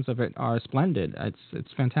 portions of it are splendid.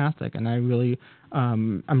 It's fantastic, and I'm really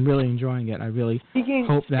enjoying it. I really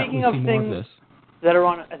hope that we see more of this.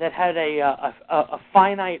 That had a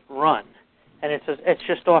finite run, and it's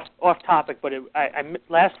just off topic. But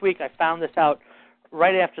last week I found this out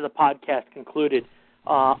right after the podcast concluded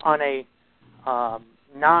on a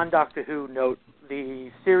non-Doctor Who note. The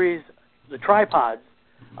series, The Tripods,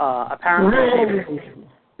 apparently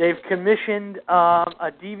they've commissioned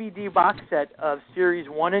a DVD box set of series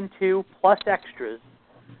 1 and 2 plus extras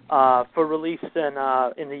for release in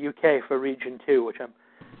the UK for Region 2, which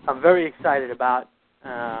I'm very excited about.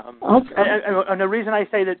 And the reason I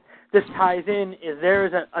say that this ties in is there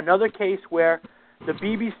is another case where the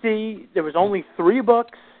BBC, there was only 3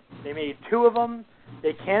 books, they made 2 of them.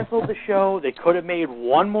 They canceled the show. They could have made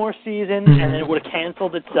one more season, and then it would have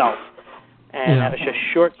canceled itself. And that was just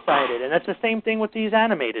short-sighted. And that's the same thing with these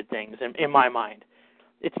animated things, in my mind.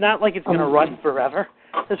 It's not like it's going to run forever.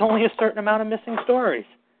 There's only a certain amount of missing stories.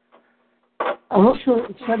 I'm not sure what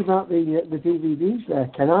you said about the DVDs there,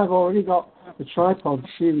 Ken. I've already got the Tripod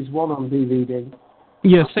Series 1 on DVD.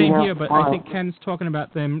 Yeah, same here, but I think Ken's talking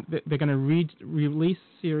about them. They're going to release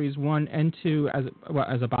Series 1 and 2 as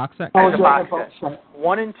a box set. As a box set.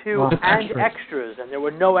 1 and 2 and extras, and there were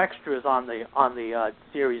no extras on the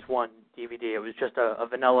Series 1 DVD. It was just a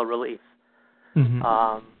vanilla release. Mm-hmm.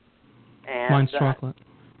 And mine's chocolate.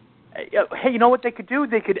 Hey, you know what they could do?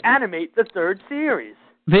 They could animate the 3rd series.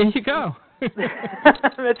 There you go.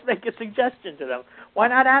 Let's make a suggestion to them. Why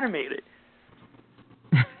not animate it?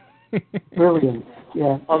 Brilliant.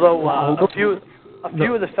 Yeah. Although a few of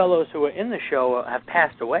the fellows who were in the show have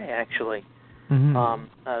passed away, actually. Mm-hmm.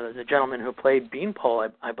 The gentleman who played Beanpole,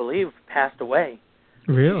 I believe, passed away.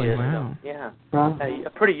 Really? Wow. Yeah. A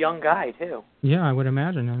pretty young guy too. Yeah, I would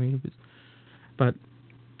imagine. I mean, but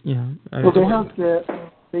yeah. Well, they had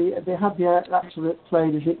the actor that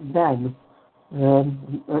played, is it Ben,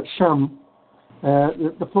 Sam,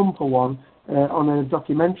 the plumper one, on a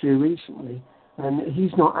documentary recently. And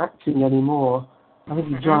he's not acting anymore. I think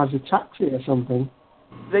he drives a taxi or something.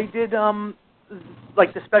 They did,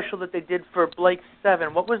 like the special that they did for Blake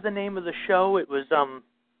 7. What was the name of the show? It was,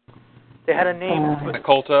 they had a name. The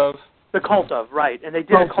Cult of? The Cult of, right. And they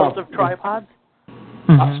did a Cult of Tripods?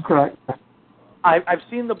 Mm-hmm. That's correct. I've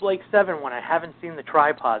seen the Blake 7 one. I haven't seen the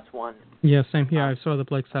Tripods one. Yeah, same here. I saw the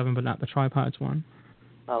Blake 7, but not the Tripods one.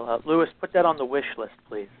 Well, Lewis, put that on the wish list,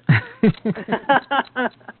 please.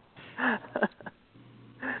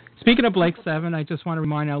 Speaking of Blake 7, I just want to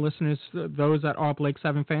remind our listeners, those that are Blake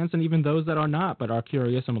 7 fans, and even those that are not but are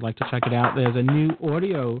curious and would like to check it out, there's a new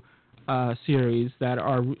audio series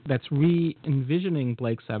that's re-envisioning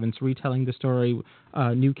Blake 7. It's retelling the story,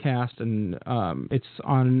 new cast, and it's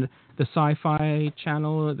on the Sci-Fi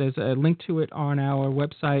channel. There's a link to it on our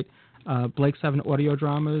website, Blake 7 Audio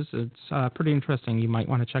Dramas. It's pretty interesting. You might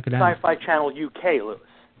want to check it out. Sci-Fi Channel UK, Lewis,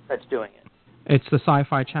 that's doing it. It's the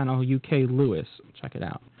Sci-Fi Channel UK Lewis. Check it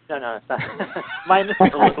out. No, it's not. Mine is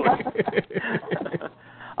Lewis.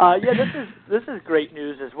 Yeah, this is great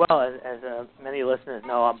news as well. As many listeners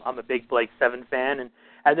know, I'm a big Blake 7 fan, and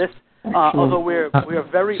Although we are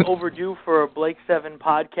very overdue for a Blake 7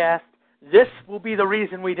 podcast, this will be the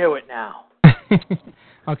reason we do it now.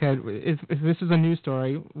 Okay, if this is a news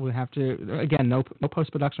story, we'll have to, again, no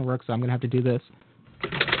post-production work, so I'm going to have to do this.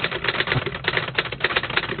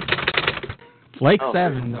 Blake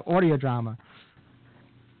 7, the audio drama.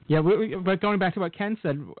 Yeah, but going back to what Ken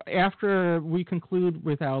said, after we conclude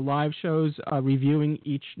with our live shows reviewing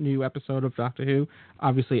each new episode of Doctor Who,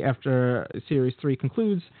 obviously after Series 3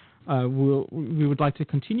 concludes, we would like to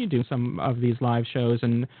continue doing some of these live shows,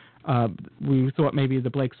 and we thought maybe the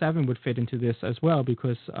Blake 7 would fit into this as well,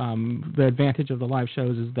 because the advantage of the live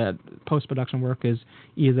shows is that post-production work is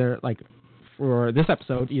either, like for this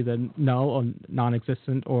episode, either null or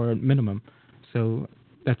non-existent or minimum. So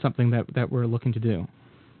that's something that we're looking to do.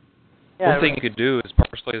 Yeah, one thing you could do is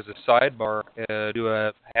partially as a sidebar, do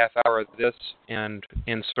a half hour of this and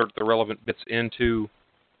insert the relevant bits into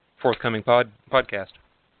forthcoming podcast.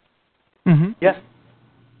 Mm-hmm. Yes.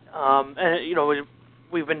 And,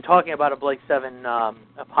 we've been talking about a Blake 7 a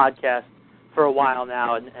podcast for a while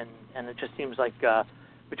now, and it just seems like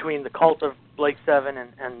between the cult of Blake 7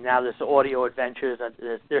 and now this audio adventures,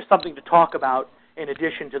 there's something to talk about in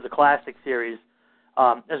addition to the classic series,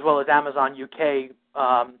 as well as Amazon UK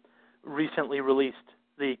recently released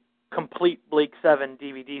the complete Blake 7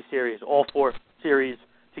 DVD series, all 4 series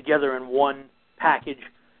together in one package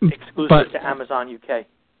exclusive to Amazon UK.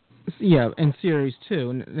 Yeah, and Series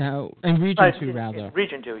 2 now, and Region 2 rather.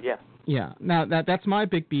 Region 2, yeah. Yeah. Now that's my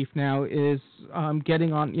big beef now is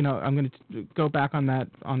getting on. I'm going to go back on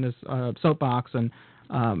this soapbox, and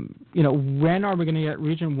when are we going to get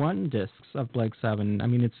Region 1 discs of Blake 7? I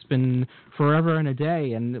mean, it's been forever and a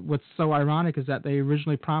day, and what's so ironic is that they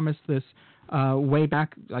originally promised this way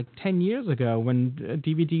back like 10 years ago when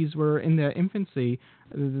DVDs were in their infancy.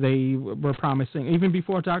 They were promising, even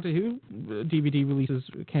before Doctor Who DVD releases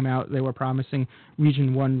came out, they were promising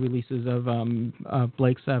Region 1 releases of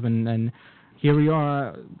Blake 7, and here we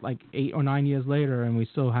are like 8 or 9 years later, and we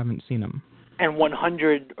still haven't seen them. And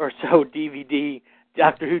 100 or so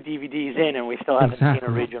Doctor Who DVDs in, and we still haven't seen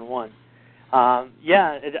a Region 1. I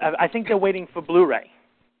think they're waiting for Blu-ray.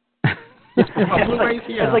 Blu-ray's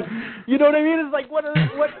here. It's like, you know what I mean? It's like,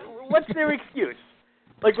 what's their excuse?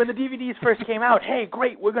 Like when the DVDs first came out, hey,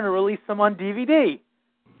 great, we're going to release them on DVD,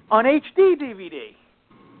 on HD DVD.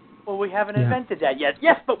 Well, we haven't invented that yet.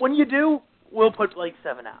 Yes, but when you do, we'll put Blake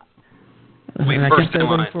 7 out. We first in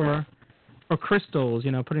line. For crystals,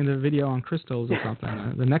 putting the video on crystals or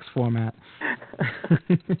something, the next format.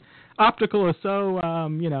 Optical is so,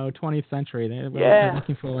 20th century. They're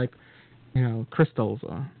looking for, crystals.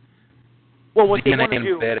 Well, what they want to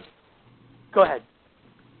do... Go ahead.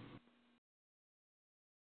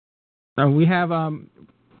 We have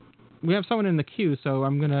someone in the queue, so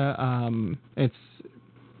I'm gonna it's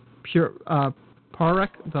Porek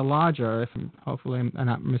the Lodger. Hopefully I'm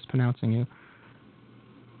not mispronouncing you.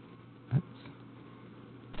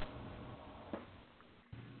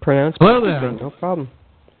 Pronounced. Hello there. No problem.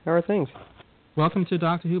 How are things? Welcome to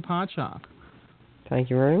Doctor Who Podshock.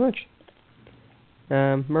 Thank you very much.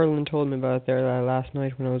 Merlin told me about it there last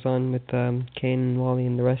night when I was on with Kane and Wally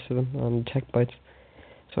and the rest of them on Tech Bites.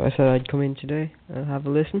 So I said I'd come in today and have a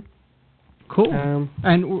listen. Cool.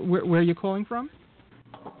 And where are you calling from?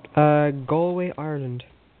 Galway, Ireland.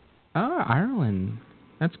 Ah, Ireland.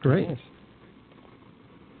 That's great. Yes.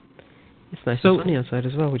 It's nice and sunny outside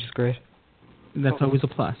as well, which is great. That's always a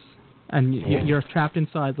plus. And you're trapped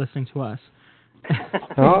inside listening to us.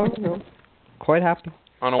 Oh, no. Quite happy.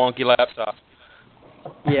 On a wonky laptop.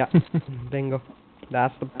 Yeah. Bingo.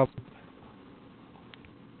 That's the problem.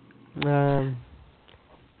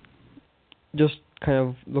 Just kind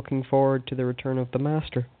of looking forward to the return of the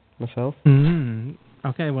Master myself.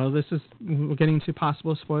 Okay, well, we're getting to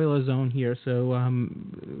possible spoiler zone here, so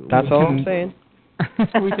that's all I'm saying.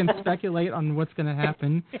 We can speculate on what's going to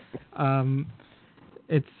happen.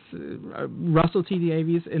 It's Russell T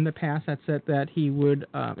Davies in the past had said that he would,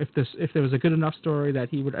 if there was a good enough story, that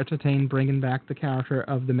he would entertain bringing back the character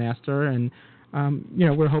of the Master, and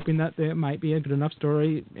we're hoping that there might be a good enough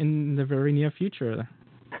story in the very near future.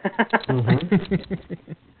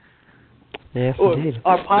 Yes, indeed.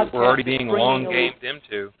 We're already being long gamed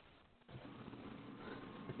into.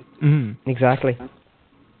 Exactly.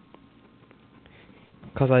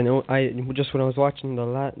 Because I know, just when I was watching the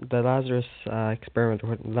Lazarus experiment,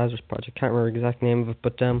 or Lazarus Project, can't remember the exact name of it,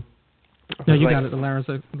 but no, you got it.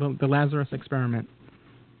 The Lazarus experiment.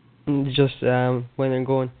 Just when they're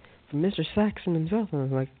going from Mr. Saxon himself, and I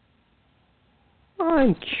was like,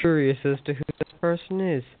 I'm curious as to who this person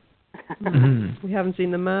is. We haven't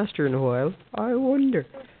seen the Master in a while. I wonder.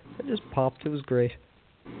 It just popped. It was great.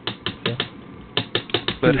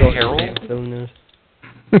 But Harold?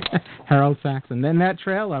 Harold Saxon. Then that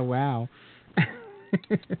trailer, wow.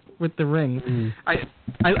 With the ring.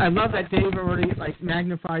 I love that Dave already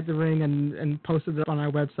magnified the ring and posted it on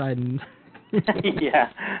our website. And yeah,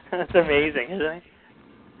 that's amazing, isn't it?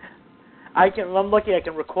 I'm lucky I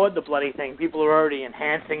can record the bloody thing. People are already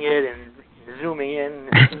enhancing it and zooming in.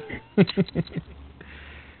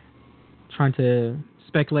 Trying to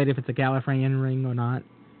speculate if it's a Gallifreyan ring or not.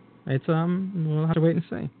 It's we'll have to wait and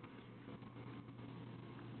see.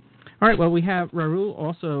 All right, well, we have Raul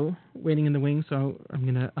also waiting in the wings, so I'm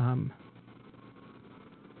going to...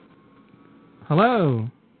 Hello.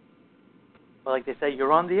 Well, like they say,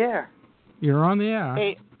 you're on the air. You're on the air.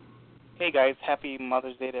 Hey guys, happy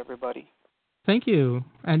Mother's Day to everybody. Thank you.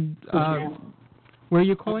 And where are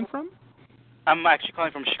you calling from? I'm actually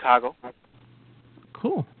calling from Chicago.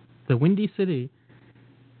 Cool. The Windy City.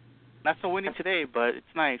 Not so windy today, but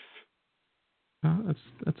it's nice. Oh,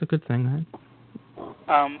 that's a good thing, right?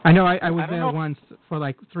 I know I was there once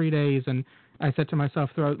for 3 days, and I said to myself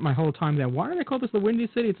throughout my whole time there, why do they call this the Windy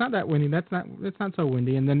City? It's not that windy. It's not so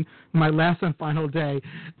windy. And then my last and final day,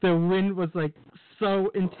 the wind was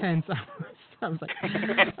so intense. I was like,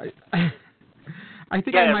 I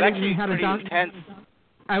think I might have even had a intense.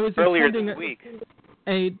 I was earlier this week.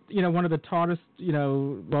 One of the TARDIS,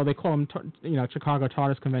 well, they call them, Chicago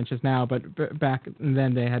TARDIS conventions now, but back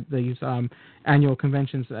then they had these annual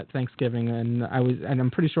conventions at Thanksgiving, and I'm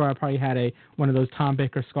pretty sure I probably had one of those Tom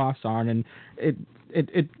Baker scarves on, and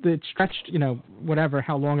it stretched, whatever,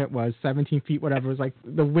 how long it was, 17 feet, whatever. It was like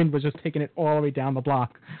the wind was just taking it all the way down the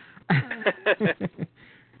block.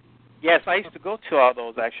 Yes, I used to go to all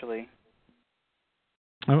those actually.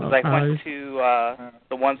 I went to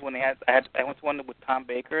the ones when I went to one with Tom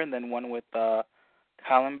Baker and then one with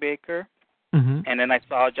Colin Baker, and then I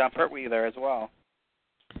saw John Pertwee there as well.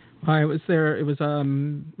 I was there. It was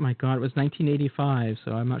my God, it was 1985.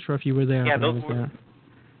 So I'm not sure if you were there. Yeah, those were. There.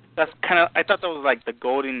 That's kind of. I thought that was like the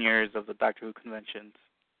golden years of the Doctor Who conventions.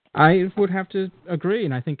 I would have to agree,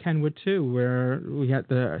 and I think Ken would too. Where we had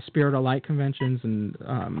the Spirit of Light conventions, and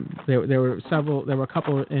there were several. There were a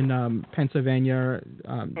couple in Pennsylvania,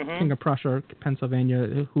 King of Prussia,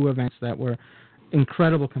 Pennsylvania, Who events that were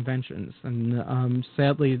incredible conventions. And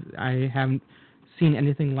sadly, I haven't seen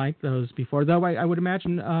anything like those before. Though I would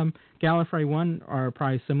imagine Gallifrey 1 are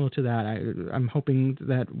probably similar to that. I'm hoping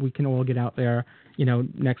that we can all get out there,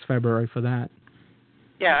 next February for that.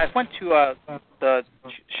 Yeah, I went to the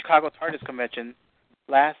Chicago TARDIS convention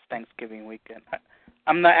last Thanksgiving weekend.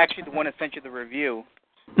 I'm not actually the one that sent you the review.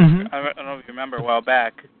 Mm-hmm. I don't know if you remember a while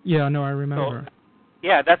back. Yeah, no, I remember. So,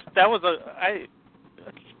 yeah, that's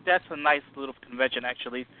a nice little convention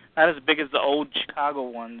actually. Not as big as the old Chicago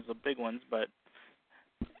ones, the big ones, but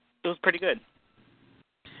it was pretty good.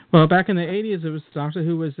 Well, back in the 80s, it was Doctor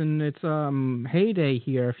Who was in its heyday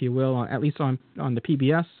here, if you will, at least on the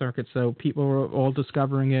PBS circuit, so people were all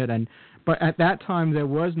discovering it. But at that time, there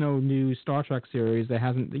was no new Star Trek series. There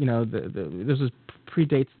hasn't, this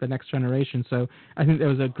predates the Next Generation, so I think there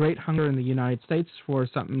was a great hunger in the United States for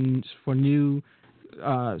new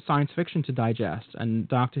science fiction to digest, and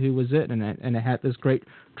Doctor Who was it, and it had this great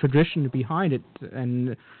tradition behind it,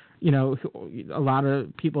 and a lot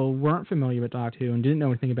of people weren't familiar with Doctor Who and didn't know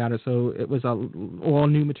anything about it, so it was all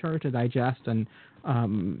new material to digest and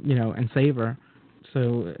and savor.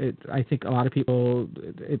 So I think a lot of people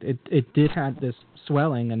it did have this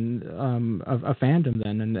swelling and of fandom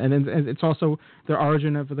then, and it's also the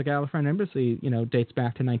origin of the Gallifreyan Embassy. Dates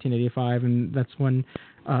back to 1985, and that's when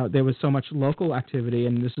there was so much local activity,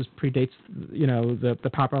 and this predates the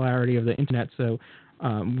popularity of the internet. So.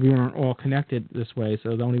 We weren't all connected this way,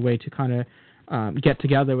 so the only way to kind of get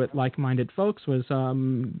together with like-minded folks was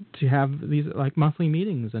to have these monthly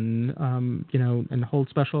meetings and and hold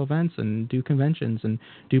special events and do conventions and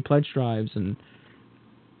do pledge drives and.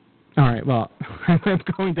 All right, well, I'm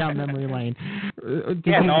going down memory lane.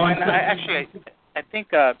 I think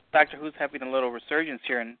Doctor Who's having a little resurgence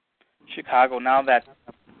here in Chicago now that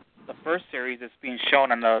the first series is being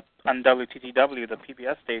shown on WTTW, the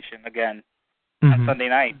PBS station, again. On Sunday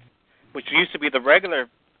nights, which used to be the regular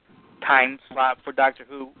time slot for Doctor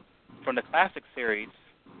Who from the classic series,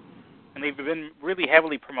 and they've been really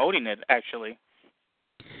heavily promoting it. Actually,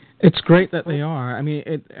 it's great that they are. I mean,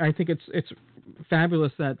 I think it's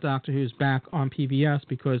fabulous that Doctor Who's back on PBS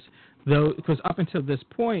because up until this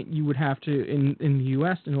point, you would have to in the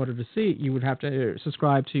U.S. in order to see it, you would have to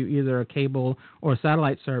subscribe to either a cable or a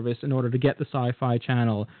satellite service in order to get the Sci-Fi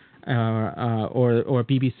Channel. Or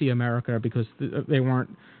BBC America because they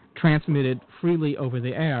weren't transmitted freely over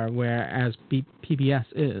the air, whereas PBS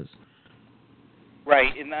is.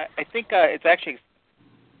 Right, and I think it's actually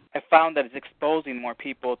I found that it's exposing more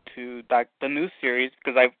people to the new series,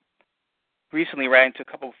 because I've recently ran into a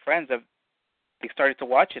couple of friends that they started to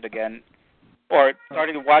watch it again, or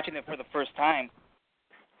started watching it for the first time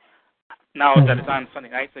now that it's on Sunday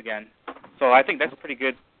nights again. So I think that's pretty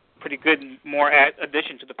good, more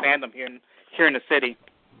addition to the fandom here in the city.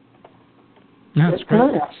 That's Can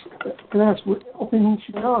great. I ask, up in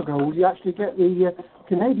Chicago, will you actually get the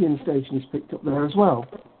Canadian stations picked up there as well?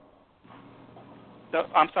 So,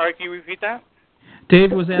 I'm sorry, can you repeat that?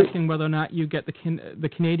 Dave was asking whether or not you get the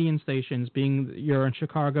Canadian stations, being you're in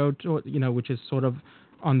Chicago, which is sort of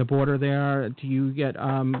on the border there. Do you get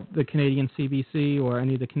the Canadian CBC or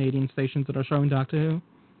any of the Canadian stations that are showing Doctor Who?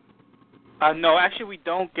 No, actually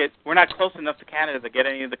we're not close enough to Canada to get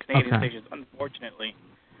any of the Canadian stations, unfortunately.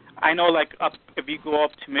 I know, if you go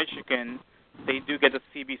up to Michigan, they do get the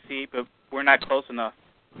CBC, but we're not close enough.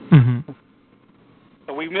 Mm-hmm.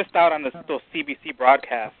 So we missed out on those CBC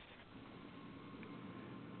broadcasts.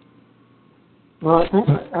 Right,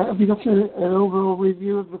 thanks. Have you got an overall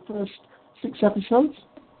review of the first 6 episodes?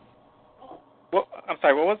 I'm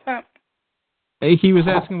sorry, what was that? He was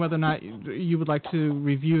asking whether or not you would like to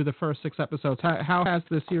review the first 6 episodes. How has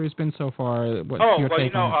the series been so far?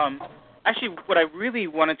 Actually, what I really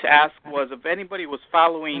wanted to ask was if anybody was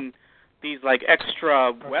following these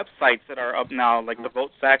extra websites that are up now, like the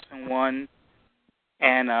Vote Saxon one,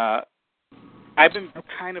 and I've been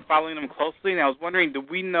kind of following them closely, and I was wondering, do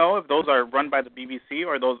we know if those are run by the BBC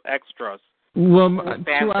or those extras? Well, I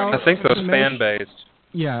think those fan-based.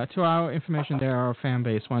 Yeah, to our information, there are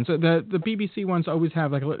fan-based ones. The BBC ones always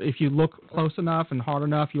have, if you look close enough and hard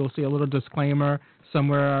enough, you'll see a little disclaimer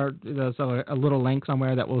somewhere. There's a little link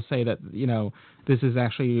somewhere that will say that, this is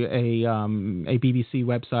actually a BBC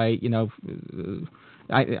website.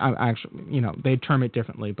 I actually, they term it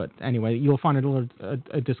differently, but anyway, you'll find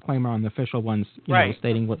a disclaimer on the official ones,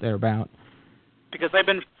 stating what they're about. Because I've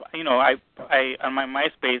been, I on my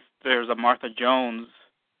MySpace, there's a Martha Jones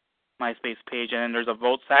MySpace page, and then there's a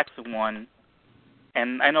Vote Saxon one.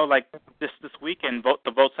 And I know, this weekend,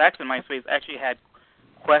 the Vote Saxon MySpace actually had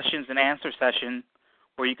questions and answer session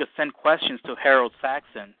where you could send questions to Harold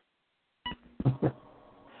Saxon.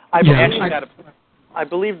 I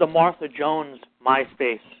believe the Martha Jones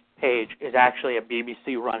MySpace page is actually a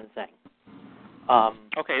BBC-run thing.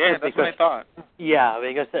 That's what I thought. Yeah,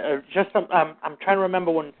 because I'm trying to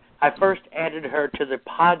remember when I first added her to the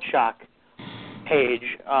Podshock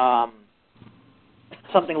page.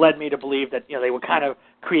 Something led me to believe that they were kind of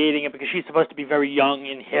creating it because she's supposed to be very young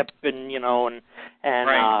and hip, and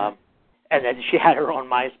and then she had her own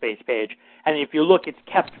MySpace page. And if you look, it's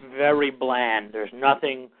kept very bland. There's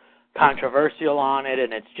nothing controversial on it,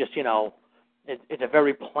 and it's just it's a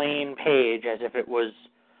very plain page, as if it was.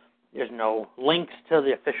 There's no links to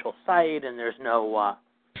the official site, and there's no.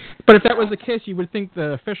 But if that was the case, you would think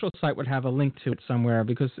the official site would have a link to it somewhere,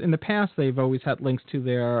 because in the past they've always had links to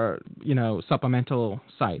their, supplemental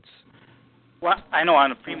sites. Well, I know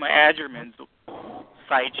on Prima Adgerman's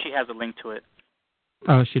site, she has a link to it.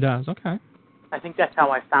 Oh, she does. Okay. I think that's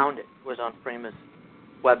how I found it. Was on Prima's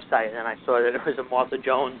website, and I saw that it was a Martha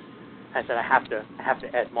Jones. I said I have to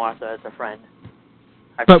add Martha as a friend.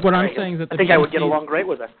 But what I'm saying is that I think I would get along great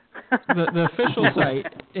with her. the official site,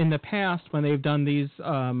 in the past, when they've done these,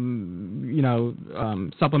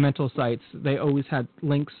 supplemental sites, they always had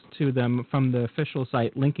links to them from the official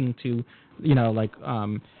site, linking to,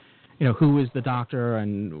 who is the doctor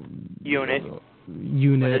and unit,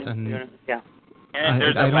 and yeah. And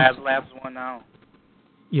there's a Labs one now.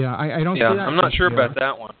 Yeah, I don't see that. I'm not sure about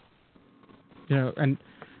that one. And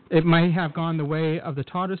it might have gone the way of the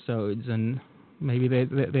Tardisodes, and maybe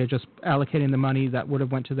they're just allocating the money that would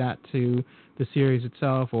have went to the series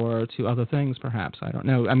itself or to other things, perhaps. I don't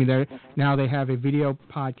know. I mean, now they have a video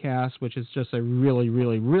podcast, which is just a really,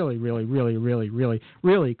 really, really, really, really, really, really,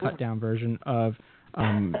 really cut down version of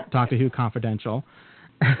Doctor Who Confidential.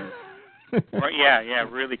 Yeah,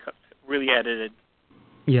 really edited.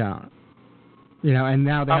 Yeah, and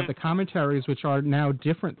now they have the commentaries, which are now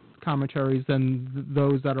different commentaries than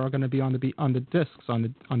those that are going to be on the discs on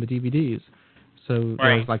the DVDs. So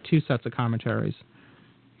there's 2 sets of commentaries.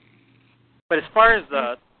 But as far as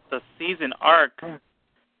the season arc,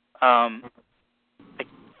 I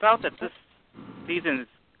felt that this season,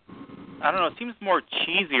 I don't know, it seems more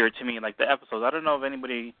cheesier to me, the episodes. I don't know if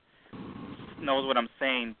anybody knows what I'm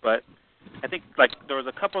saying, but I think there was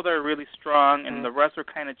a couple that are really strong, and the rest were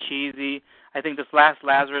kind of cheesy. I think this last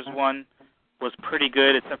Lazarus one was pretty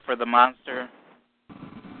good, except for the monster.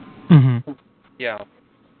 Mm-hmm. Yeah.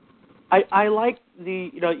 I like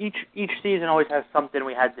each season always has something.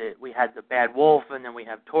 We had the Bad Wolf, and then we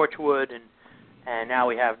have Torchwood, and and now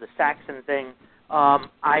we have the Saxon thing.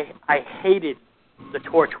 I hated the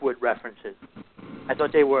Torchwood references. I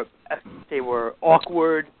thought they were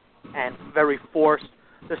awkward and very forced.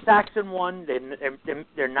 The Saxon one,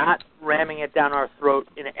 they're not ramming it down our throat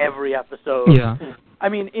in every episode. Yeah. I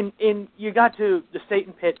mean, in you got to the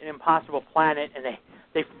Satan Pit and Impossible Planet, and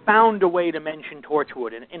they found a way to mention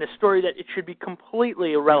Torchwood in a story that it should be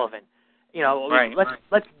completely irrelevant. You know, right.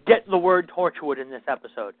 Let's get the word Torchwood in this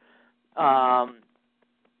episode.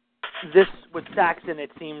 This with Saxon,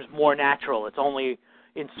 it seems more natural. It's only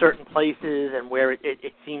in certain places and where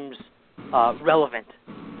it seems relevant.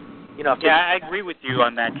 You know. Yeah, I agree with you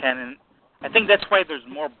on that, Ken. And I think that's why there's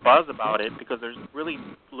more buzz about it, because there's really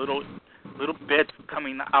little bits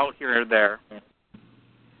coming out here or there.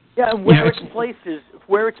 Yeah, and where it's placed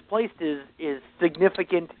is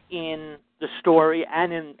significant in the story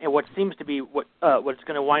and in what seems to be what's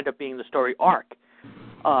going to wind up being the story arc.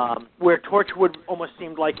 Where Torchwood almost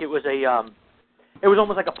seemed like it was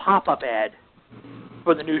almost like a pop-up ad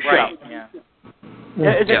for the new show. Right. Yeah.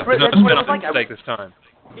 That's what it was like. Mistake this time.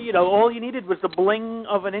 You know, all you needed was the bling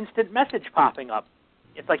of an instant message popping up.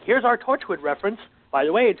 It's like, here's our Torchwood reference. By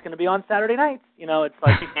the way, it's going to be on Saturday nights. You know, it's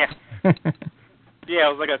like yeah,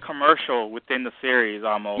 it was like a commercial within the series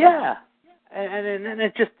almost. Yeah, and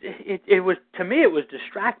it just it was, to me, it was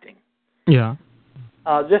distracting. Yeah.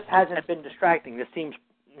 This hasn't been distracting. This seems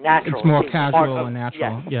natural. It's more casual and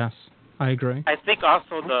natural. Yes, I agree. I think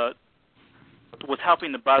also what's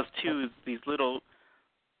helping the buzz too is these little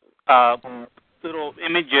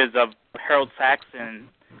images of Harold Saxon,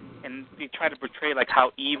 and they try to portray like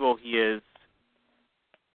how evil he is.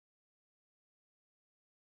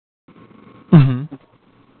 Mm-hmm.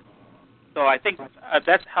 So I think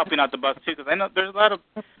that's helping out the buzz too, because I know there's a lot of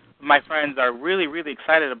my friends are really, really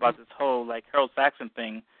excited about this whole like Harold Saxon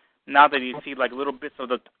thing. Now that you see like little bits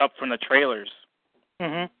of up from the trailers.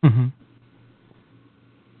 Mhm. Mhm.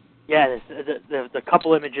 Yeah, the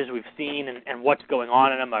couple images we've seen and what's going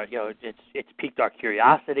on in them are, it's piqued our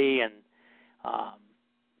curiosity, and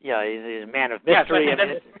he's a man of mystery. Yeah,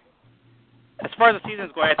 so as far as the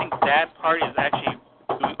season's going, I think that part is actually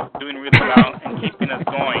doing really well and keeping us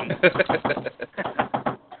going.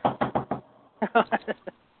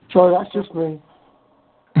 Sorry, that's just me.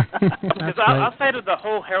 Because outside of the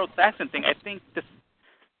whole Harold Saxon thing, I think this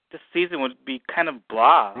season would be kind of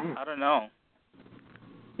blah. I don't know.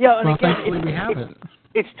 Yeah, and again, thankfully we haven't.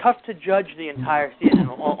 It's tough to judge the entire season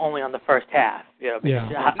only on the first half.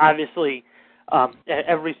 Obviously,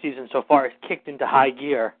 every season so far is kicked into high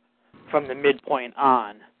gear from the midpoint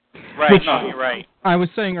on. Right, you're right. I was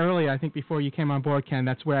saying earlier, I think before you came on board, Ken,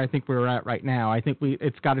 that's where I think we're at right now. I think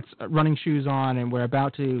it's got its running shoes on, and we're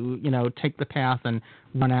about to, take the path and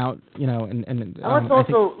run out, and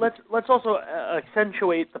let's also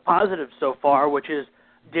accentuate the positives so far, which is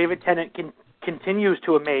David Tennant continues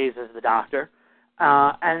to amaze as the Doctor,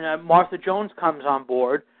 and Martha Jones comes on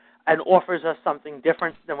board and offers us something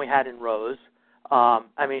different than we had in Rose.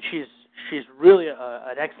 I mean, she's really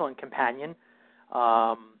an excellent companion.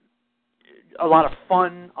 A lot of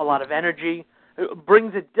fun, a lot of energy. It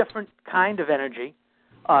brings a different kind of energy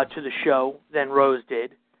to the show than Rose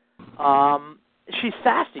did. She's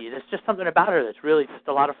sassy. There's just something about her that's really just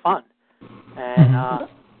a lot of fun. And,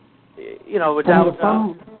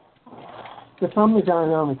 without... The family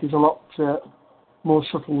dynamic is a lot more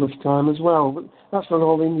subtle this time as well. But that's not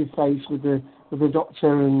all in your face with the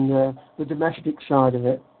Doctor and the domestic side of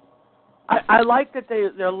it. I like that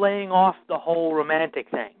they're laying off the whole romantic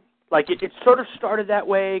thing. Like it sort of started that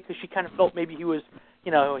way because she kind of felt maybe he was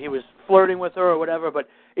flirting with her or whatever. But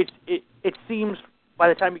it seems by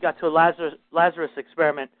the time you got to a Lazarus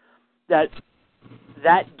experiment that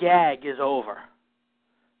gag is over.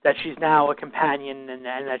 That she's now a companion and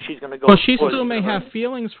that she's going to go. Well, she still may have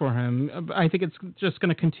feelings for him. I think it's just going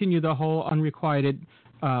to continue the whole unrequited,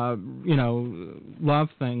 love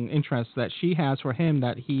thing, interest that she has for him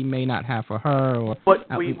that he may not have for her. Or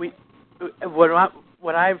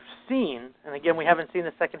what I've seen, and again, we haven't seen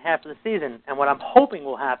the second half of the season, and what I'm hoping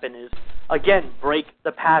will happen is, again, break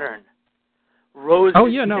the pattern. Rose. Oh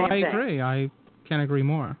yeah, no, I agree. I can't agree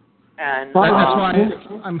more. And that's why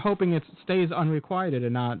I'm hoping it stays unrequited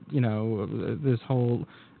and not, this whole.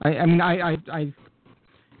 I mean,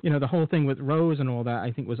 the whole thing with Rose and all that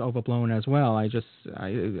I think was overblown as well. I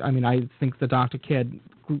think the Doctor cared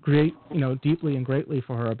deeply and greatly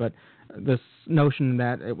for her, but this notion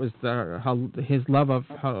that it was his love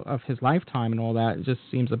of his lifetime and all that, it just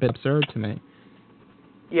seems a bit absurd to me.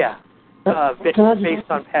 Yeah, based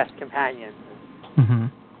on past companions. Mm-hmm.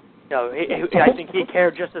 I think he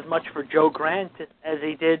cared just as much for Joe Grant as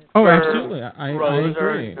he did for absolutely. I Rose.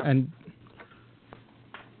 agree. And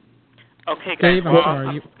Okay, guys. Dave, I'm well, sorry.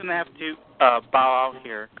 I'm going to have to bow out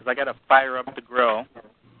here because I got to fire up the grill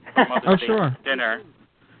for Mother's Day sure. dinner.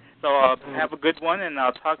 So have a good one, and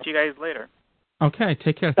I'll talk to you guys later. Okay,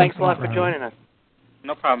 take care. Thanks a lot for Robert. joining us.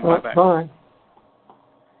 No problem. Bye-bye. Bye.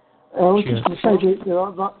 I was Cheers. just going to say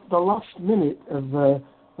the last minute of the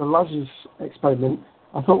Lazarus experiment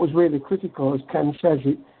I thought was really critical, as Ken says.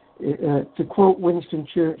 To quote Winston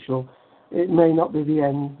Churchill, it may not be the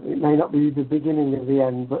end, it may not be the beginning of the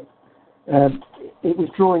end, but it was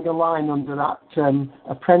drawing a line under that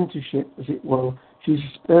apprenticeship, as it were. She's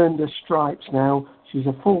earned her stripes now. She's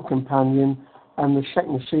a full companion, and the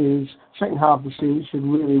second half of the series should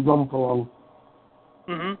really romp along.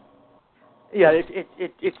 Mhm. Yeah,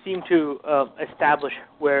 it seemed to establish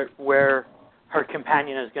where her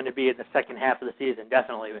companion is going to be in the second half of the season.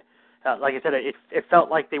 Definitely, like I said, it felt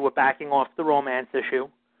like they were backing off the romance issue.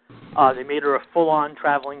 They made her a full-on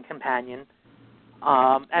traveling companion,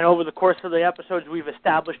 and over the course of the episodes, we've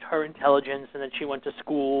established her intelligence and that she went to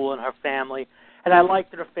school and her family. And I like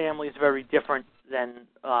that her family is very different than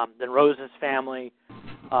Rose's family.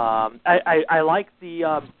 I like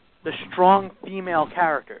the strong female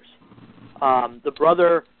characters. The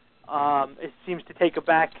brother it seems to take a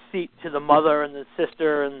back seat to the mother and the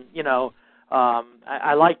sister, and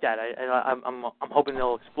I like that. I'm hoping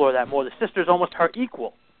they'll explore that more. The sister's almost her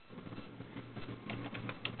equal.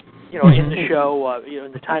 In the show,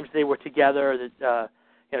 in the times they were together, that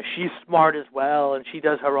she's smart as well, and she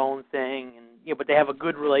does her own thing, and but they have a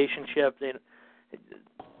good relationship.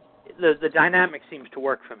 The dynamic seems to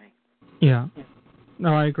work for me. Yeah.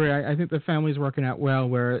 No, I agree. I think the family's working out well,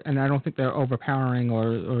 and I don't think they're overpowering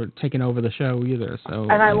or taking over the show either. So.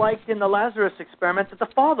 And I liked in the Lazarus experiment that the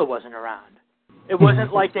father wasn't around. It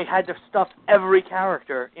wasn't like they had to stuff every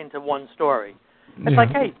character into one story. It's like,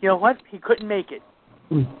 hey, you know what? He couldn't make it.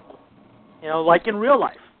 Like in real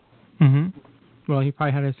life. Mm-hmm. Well, he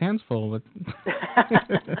probably had his hands full with.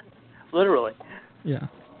 Literally. Yeah.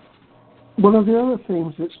 One of the other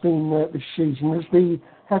themes that's been this season is the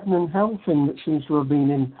heaven and hell thing that seems to have been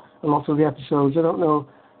in a lot of the episodes. I don't know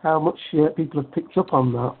how much people have picked up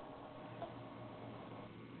on that.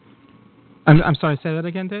 I'm sorry, say that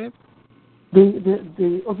again, Dave?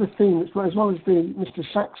 The other theme, as well as the Mr.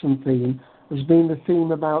 Saxon theme, has been the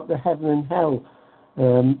theme about the heaven and hell.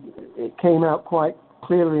 It came out quite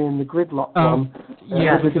clearly in the Gridlock one,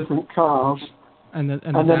 with the different cars. And then,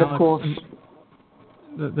 of course...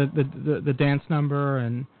 The dance number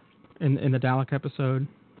and in the Dalek episode.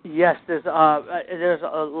 Yes, there's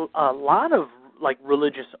a lot of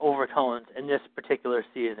religious overtones in this particular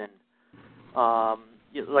season.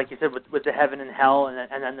 Like you said, with the heaven and hell, and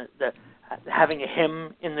then the having a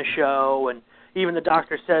hymn in the show, and even the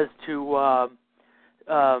Doctor says to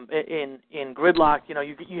in Gridlock,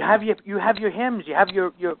 you have your hymns, you have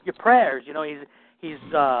your prayers. He's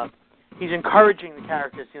encouraging the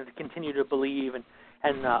characters to continue to believe,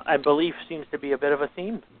 and belief seems to be a bit of a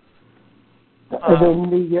theme. And then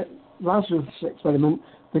the Lazarus experiment,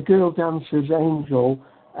 the girl dancer's Angel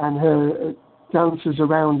and her dancers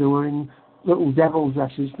around her were in little devil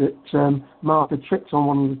dresses that Martha tripped on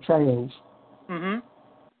one of the tails. Mm-hmm.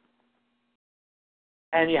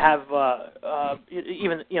 And you have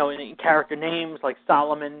even in character names like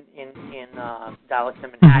Solomon in Daleks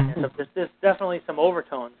in Manhattan. So there's definitely some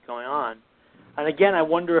overtones going on. And again, I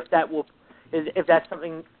wonder if that's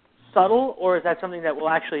something subtle, or is that something that will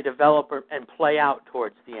actually develop and play out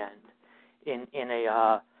towards the end in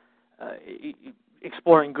a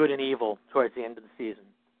exploring good and evil towards the end of the season.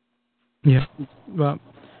 Yeah, well,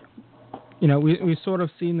 we sort of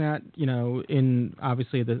seen that, in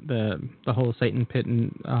obviously the whole Satan Pit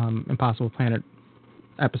and Impossible Planet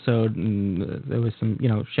episode, and there was some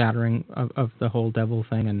shattering of the whole devil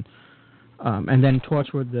thing, and then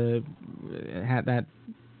Torchwood had that.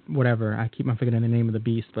 Whatever, I keep on forgetting the name of the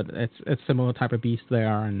beast, but it's similar type of beast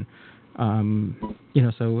there, and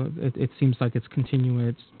so it seems like it's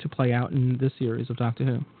continuing to play out in this series of Doctor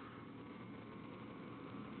Who.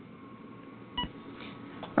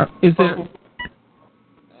 Is there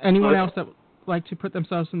anyone else that would like to put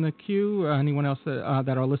themselves in the queue? Anyone else that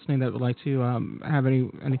are listening that would like to have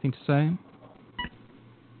anything to say?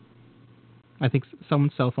 I think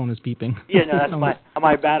someone's cell phone is beeping. Yeah, no, that's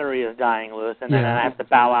my battery is dying, Lewis, and then I have to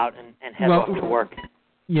bow out and head off to work.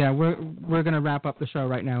 Yeah, we're going to wrap up the show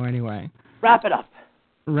right now anyway. Wrap it up.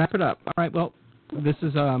 All right. Well, this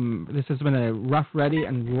has been a rough, ready,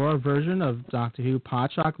 and raw version of Doctor Who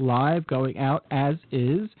Podshock Live, going out as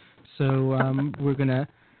is. So we're gonna.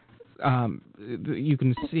 You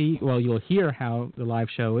can see, you'll hear how the live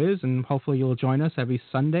show is, and hopefully you'll join us every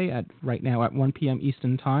Sunday right now at 1 p.m.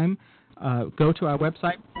 Eastern Time. go to our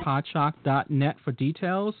website, podshock.net, for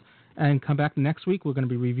details, and come back next week. We're going to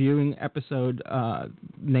be reviewing episode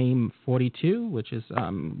name 42, which is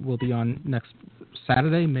will be on next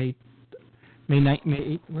Saturday, May 18th? May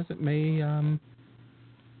 19th.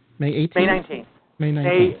 May 19th. May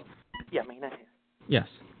 19th. Yes.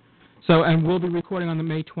 So, and we'll be recording on the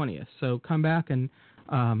May 20th. So come back and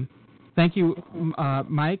thank you,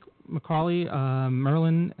 Mike, Macaulay,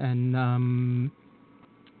 Merlin, and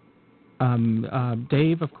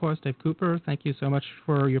Dave, of course, Dave Cooper. Thank you so much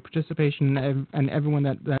for your participation and everyone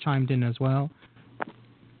that chimed in as well.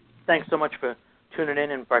 Thanks so much for tuning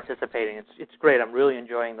in and participating. It's great. I'm really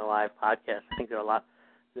enjoying the live podcast. I think there are a lot.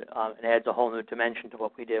 It adds a whole new dimension to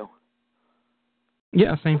what we do.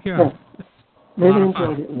 Yeah, same here. Yeah. Really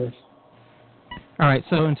enjoyed it, Liz. All right,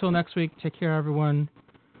 so until next week, take care, everyone.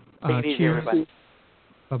 Take it easy, cheers. everybody.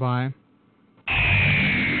 Bye-bye.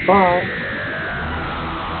 Bye.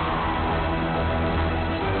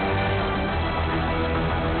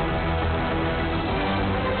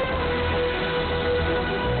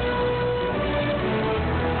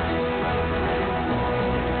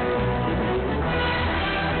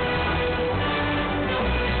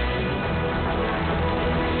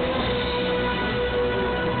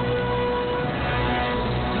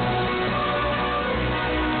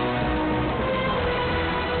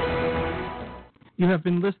 You have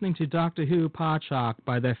been listening to Doctor Who Podshock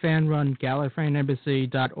by the fan-run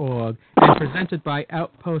GallifreyAndEmbassy.org and presented by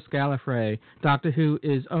Outpost Gallifrey. Doctor Who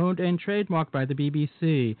is owned and trademarked by the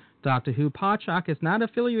BBC. Doctor Who Podshock is not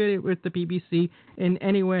affiliated with the BBC in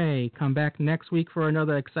any way. Come back next week for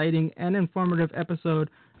another exciting and informative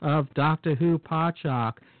episode of Doctor Who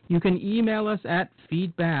Podshock. You can email us at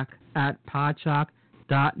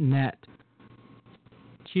feedback@podshock.net.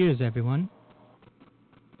 Cheers, everyone.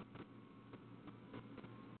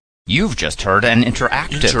 You've just heard an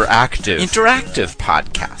interactive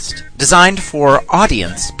podcast designed for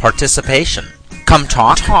audience participation. Come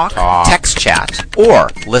talk, text chat, or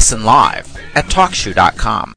listen live at TalkShoe.com.